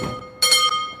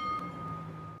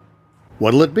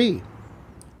 What'll it be?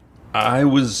 I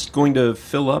was going to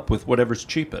fill up with whatever's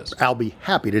cheapest. I'll be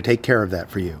happy to take care of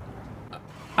that for you.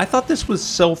 I thought this was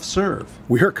self-serve.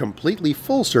 We're completely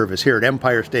full service here at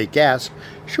Empire State Gas.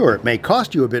 Sure, it may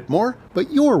cost you a bit more,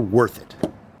 but you're worth it.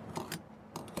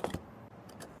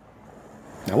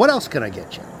 Now, what else can I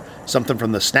get you? Something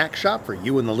from the snack shop for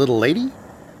you and the little lady?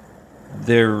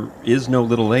 There is no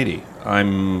little lady.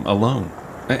 I'm alone.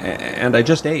 And I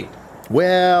just ate.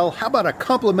 Well, how about a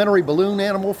complimentary balloon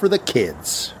animal for the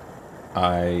kids?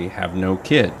 I have no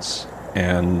kids,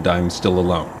 and I'm still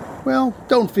alone. Well,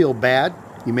 don't feel bad.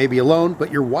 You may be alone,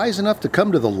 but you're wise enough to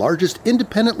come to the largest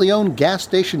independently owned gas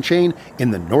station chain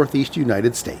in the Northeast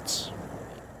United States.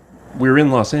 We're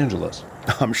in Los Angeles.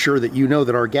 I'm sure that you know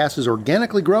that our gas is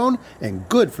organically grown and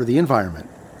good for the environment.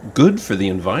 Good for the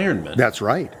environment? That's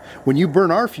right. When you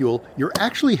burn our fuel, you're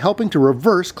actually helping to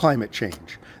reverse climate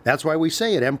change. That's why we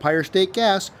say at Empire State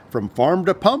Gas, from farm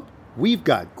to pump, we've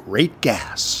got great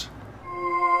gas.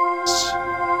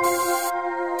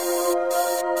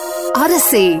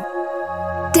 Odyssey.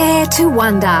 Dare to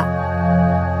wonder.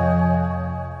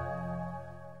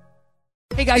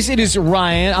 Hey guys, it is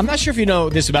Ryan. I'm not sure if you know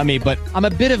this about me, but I'm a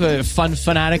bit of a fun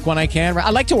fanatic when I can. I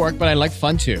like to work, but I like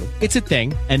fun too. It's a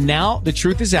thing. And now the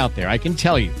truth is out there. I can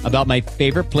tell you about my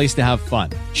favorite place to have fun.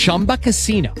 Chumba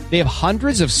Casino. They have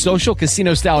hundreds of social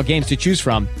casino style games to choose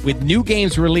from with new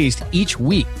games released each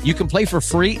week. You can play for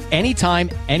free anytime,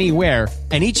 anywhere.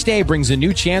 And each day brings a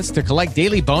new chance to collect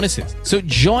daily bonuses. So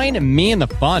join me in the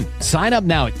fun. Sign up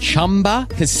now at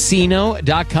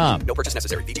ChumbaCasino.com. No purchase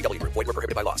necessary. VGW Group. Void where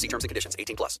prohibited by law. See terms and conditions.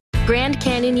 18+. Grand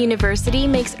Canyon University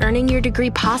makes earning your degree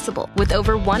possible with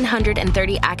over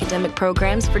 130 academic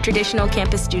programs for traditional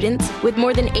campus students with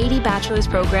more than 80 bachelor's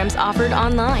programs offered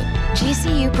online.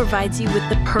 GCU provides you with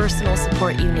the personal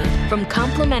support you need, from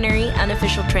complimentary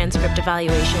unofficial transcript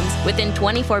evaluations within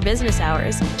 24 business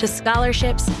hours to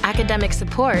scholarships, academic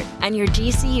support, and your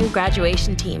GCU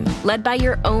graduation team, led by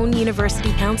your own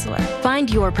university counselor.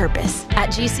 Find your purpose at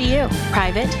GCU.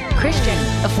 Private, Christian,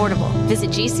 affordable.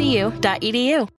 Visit gcu.edu.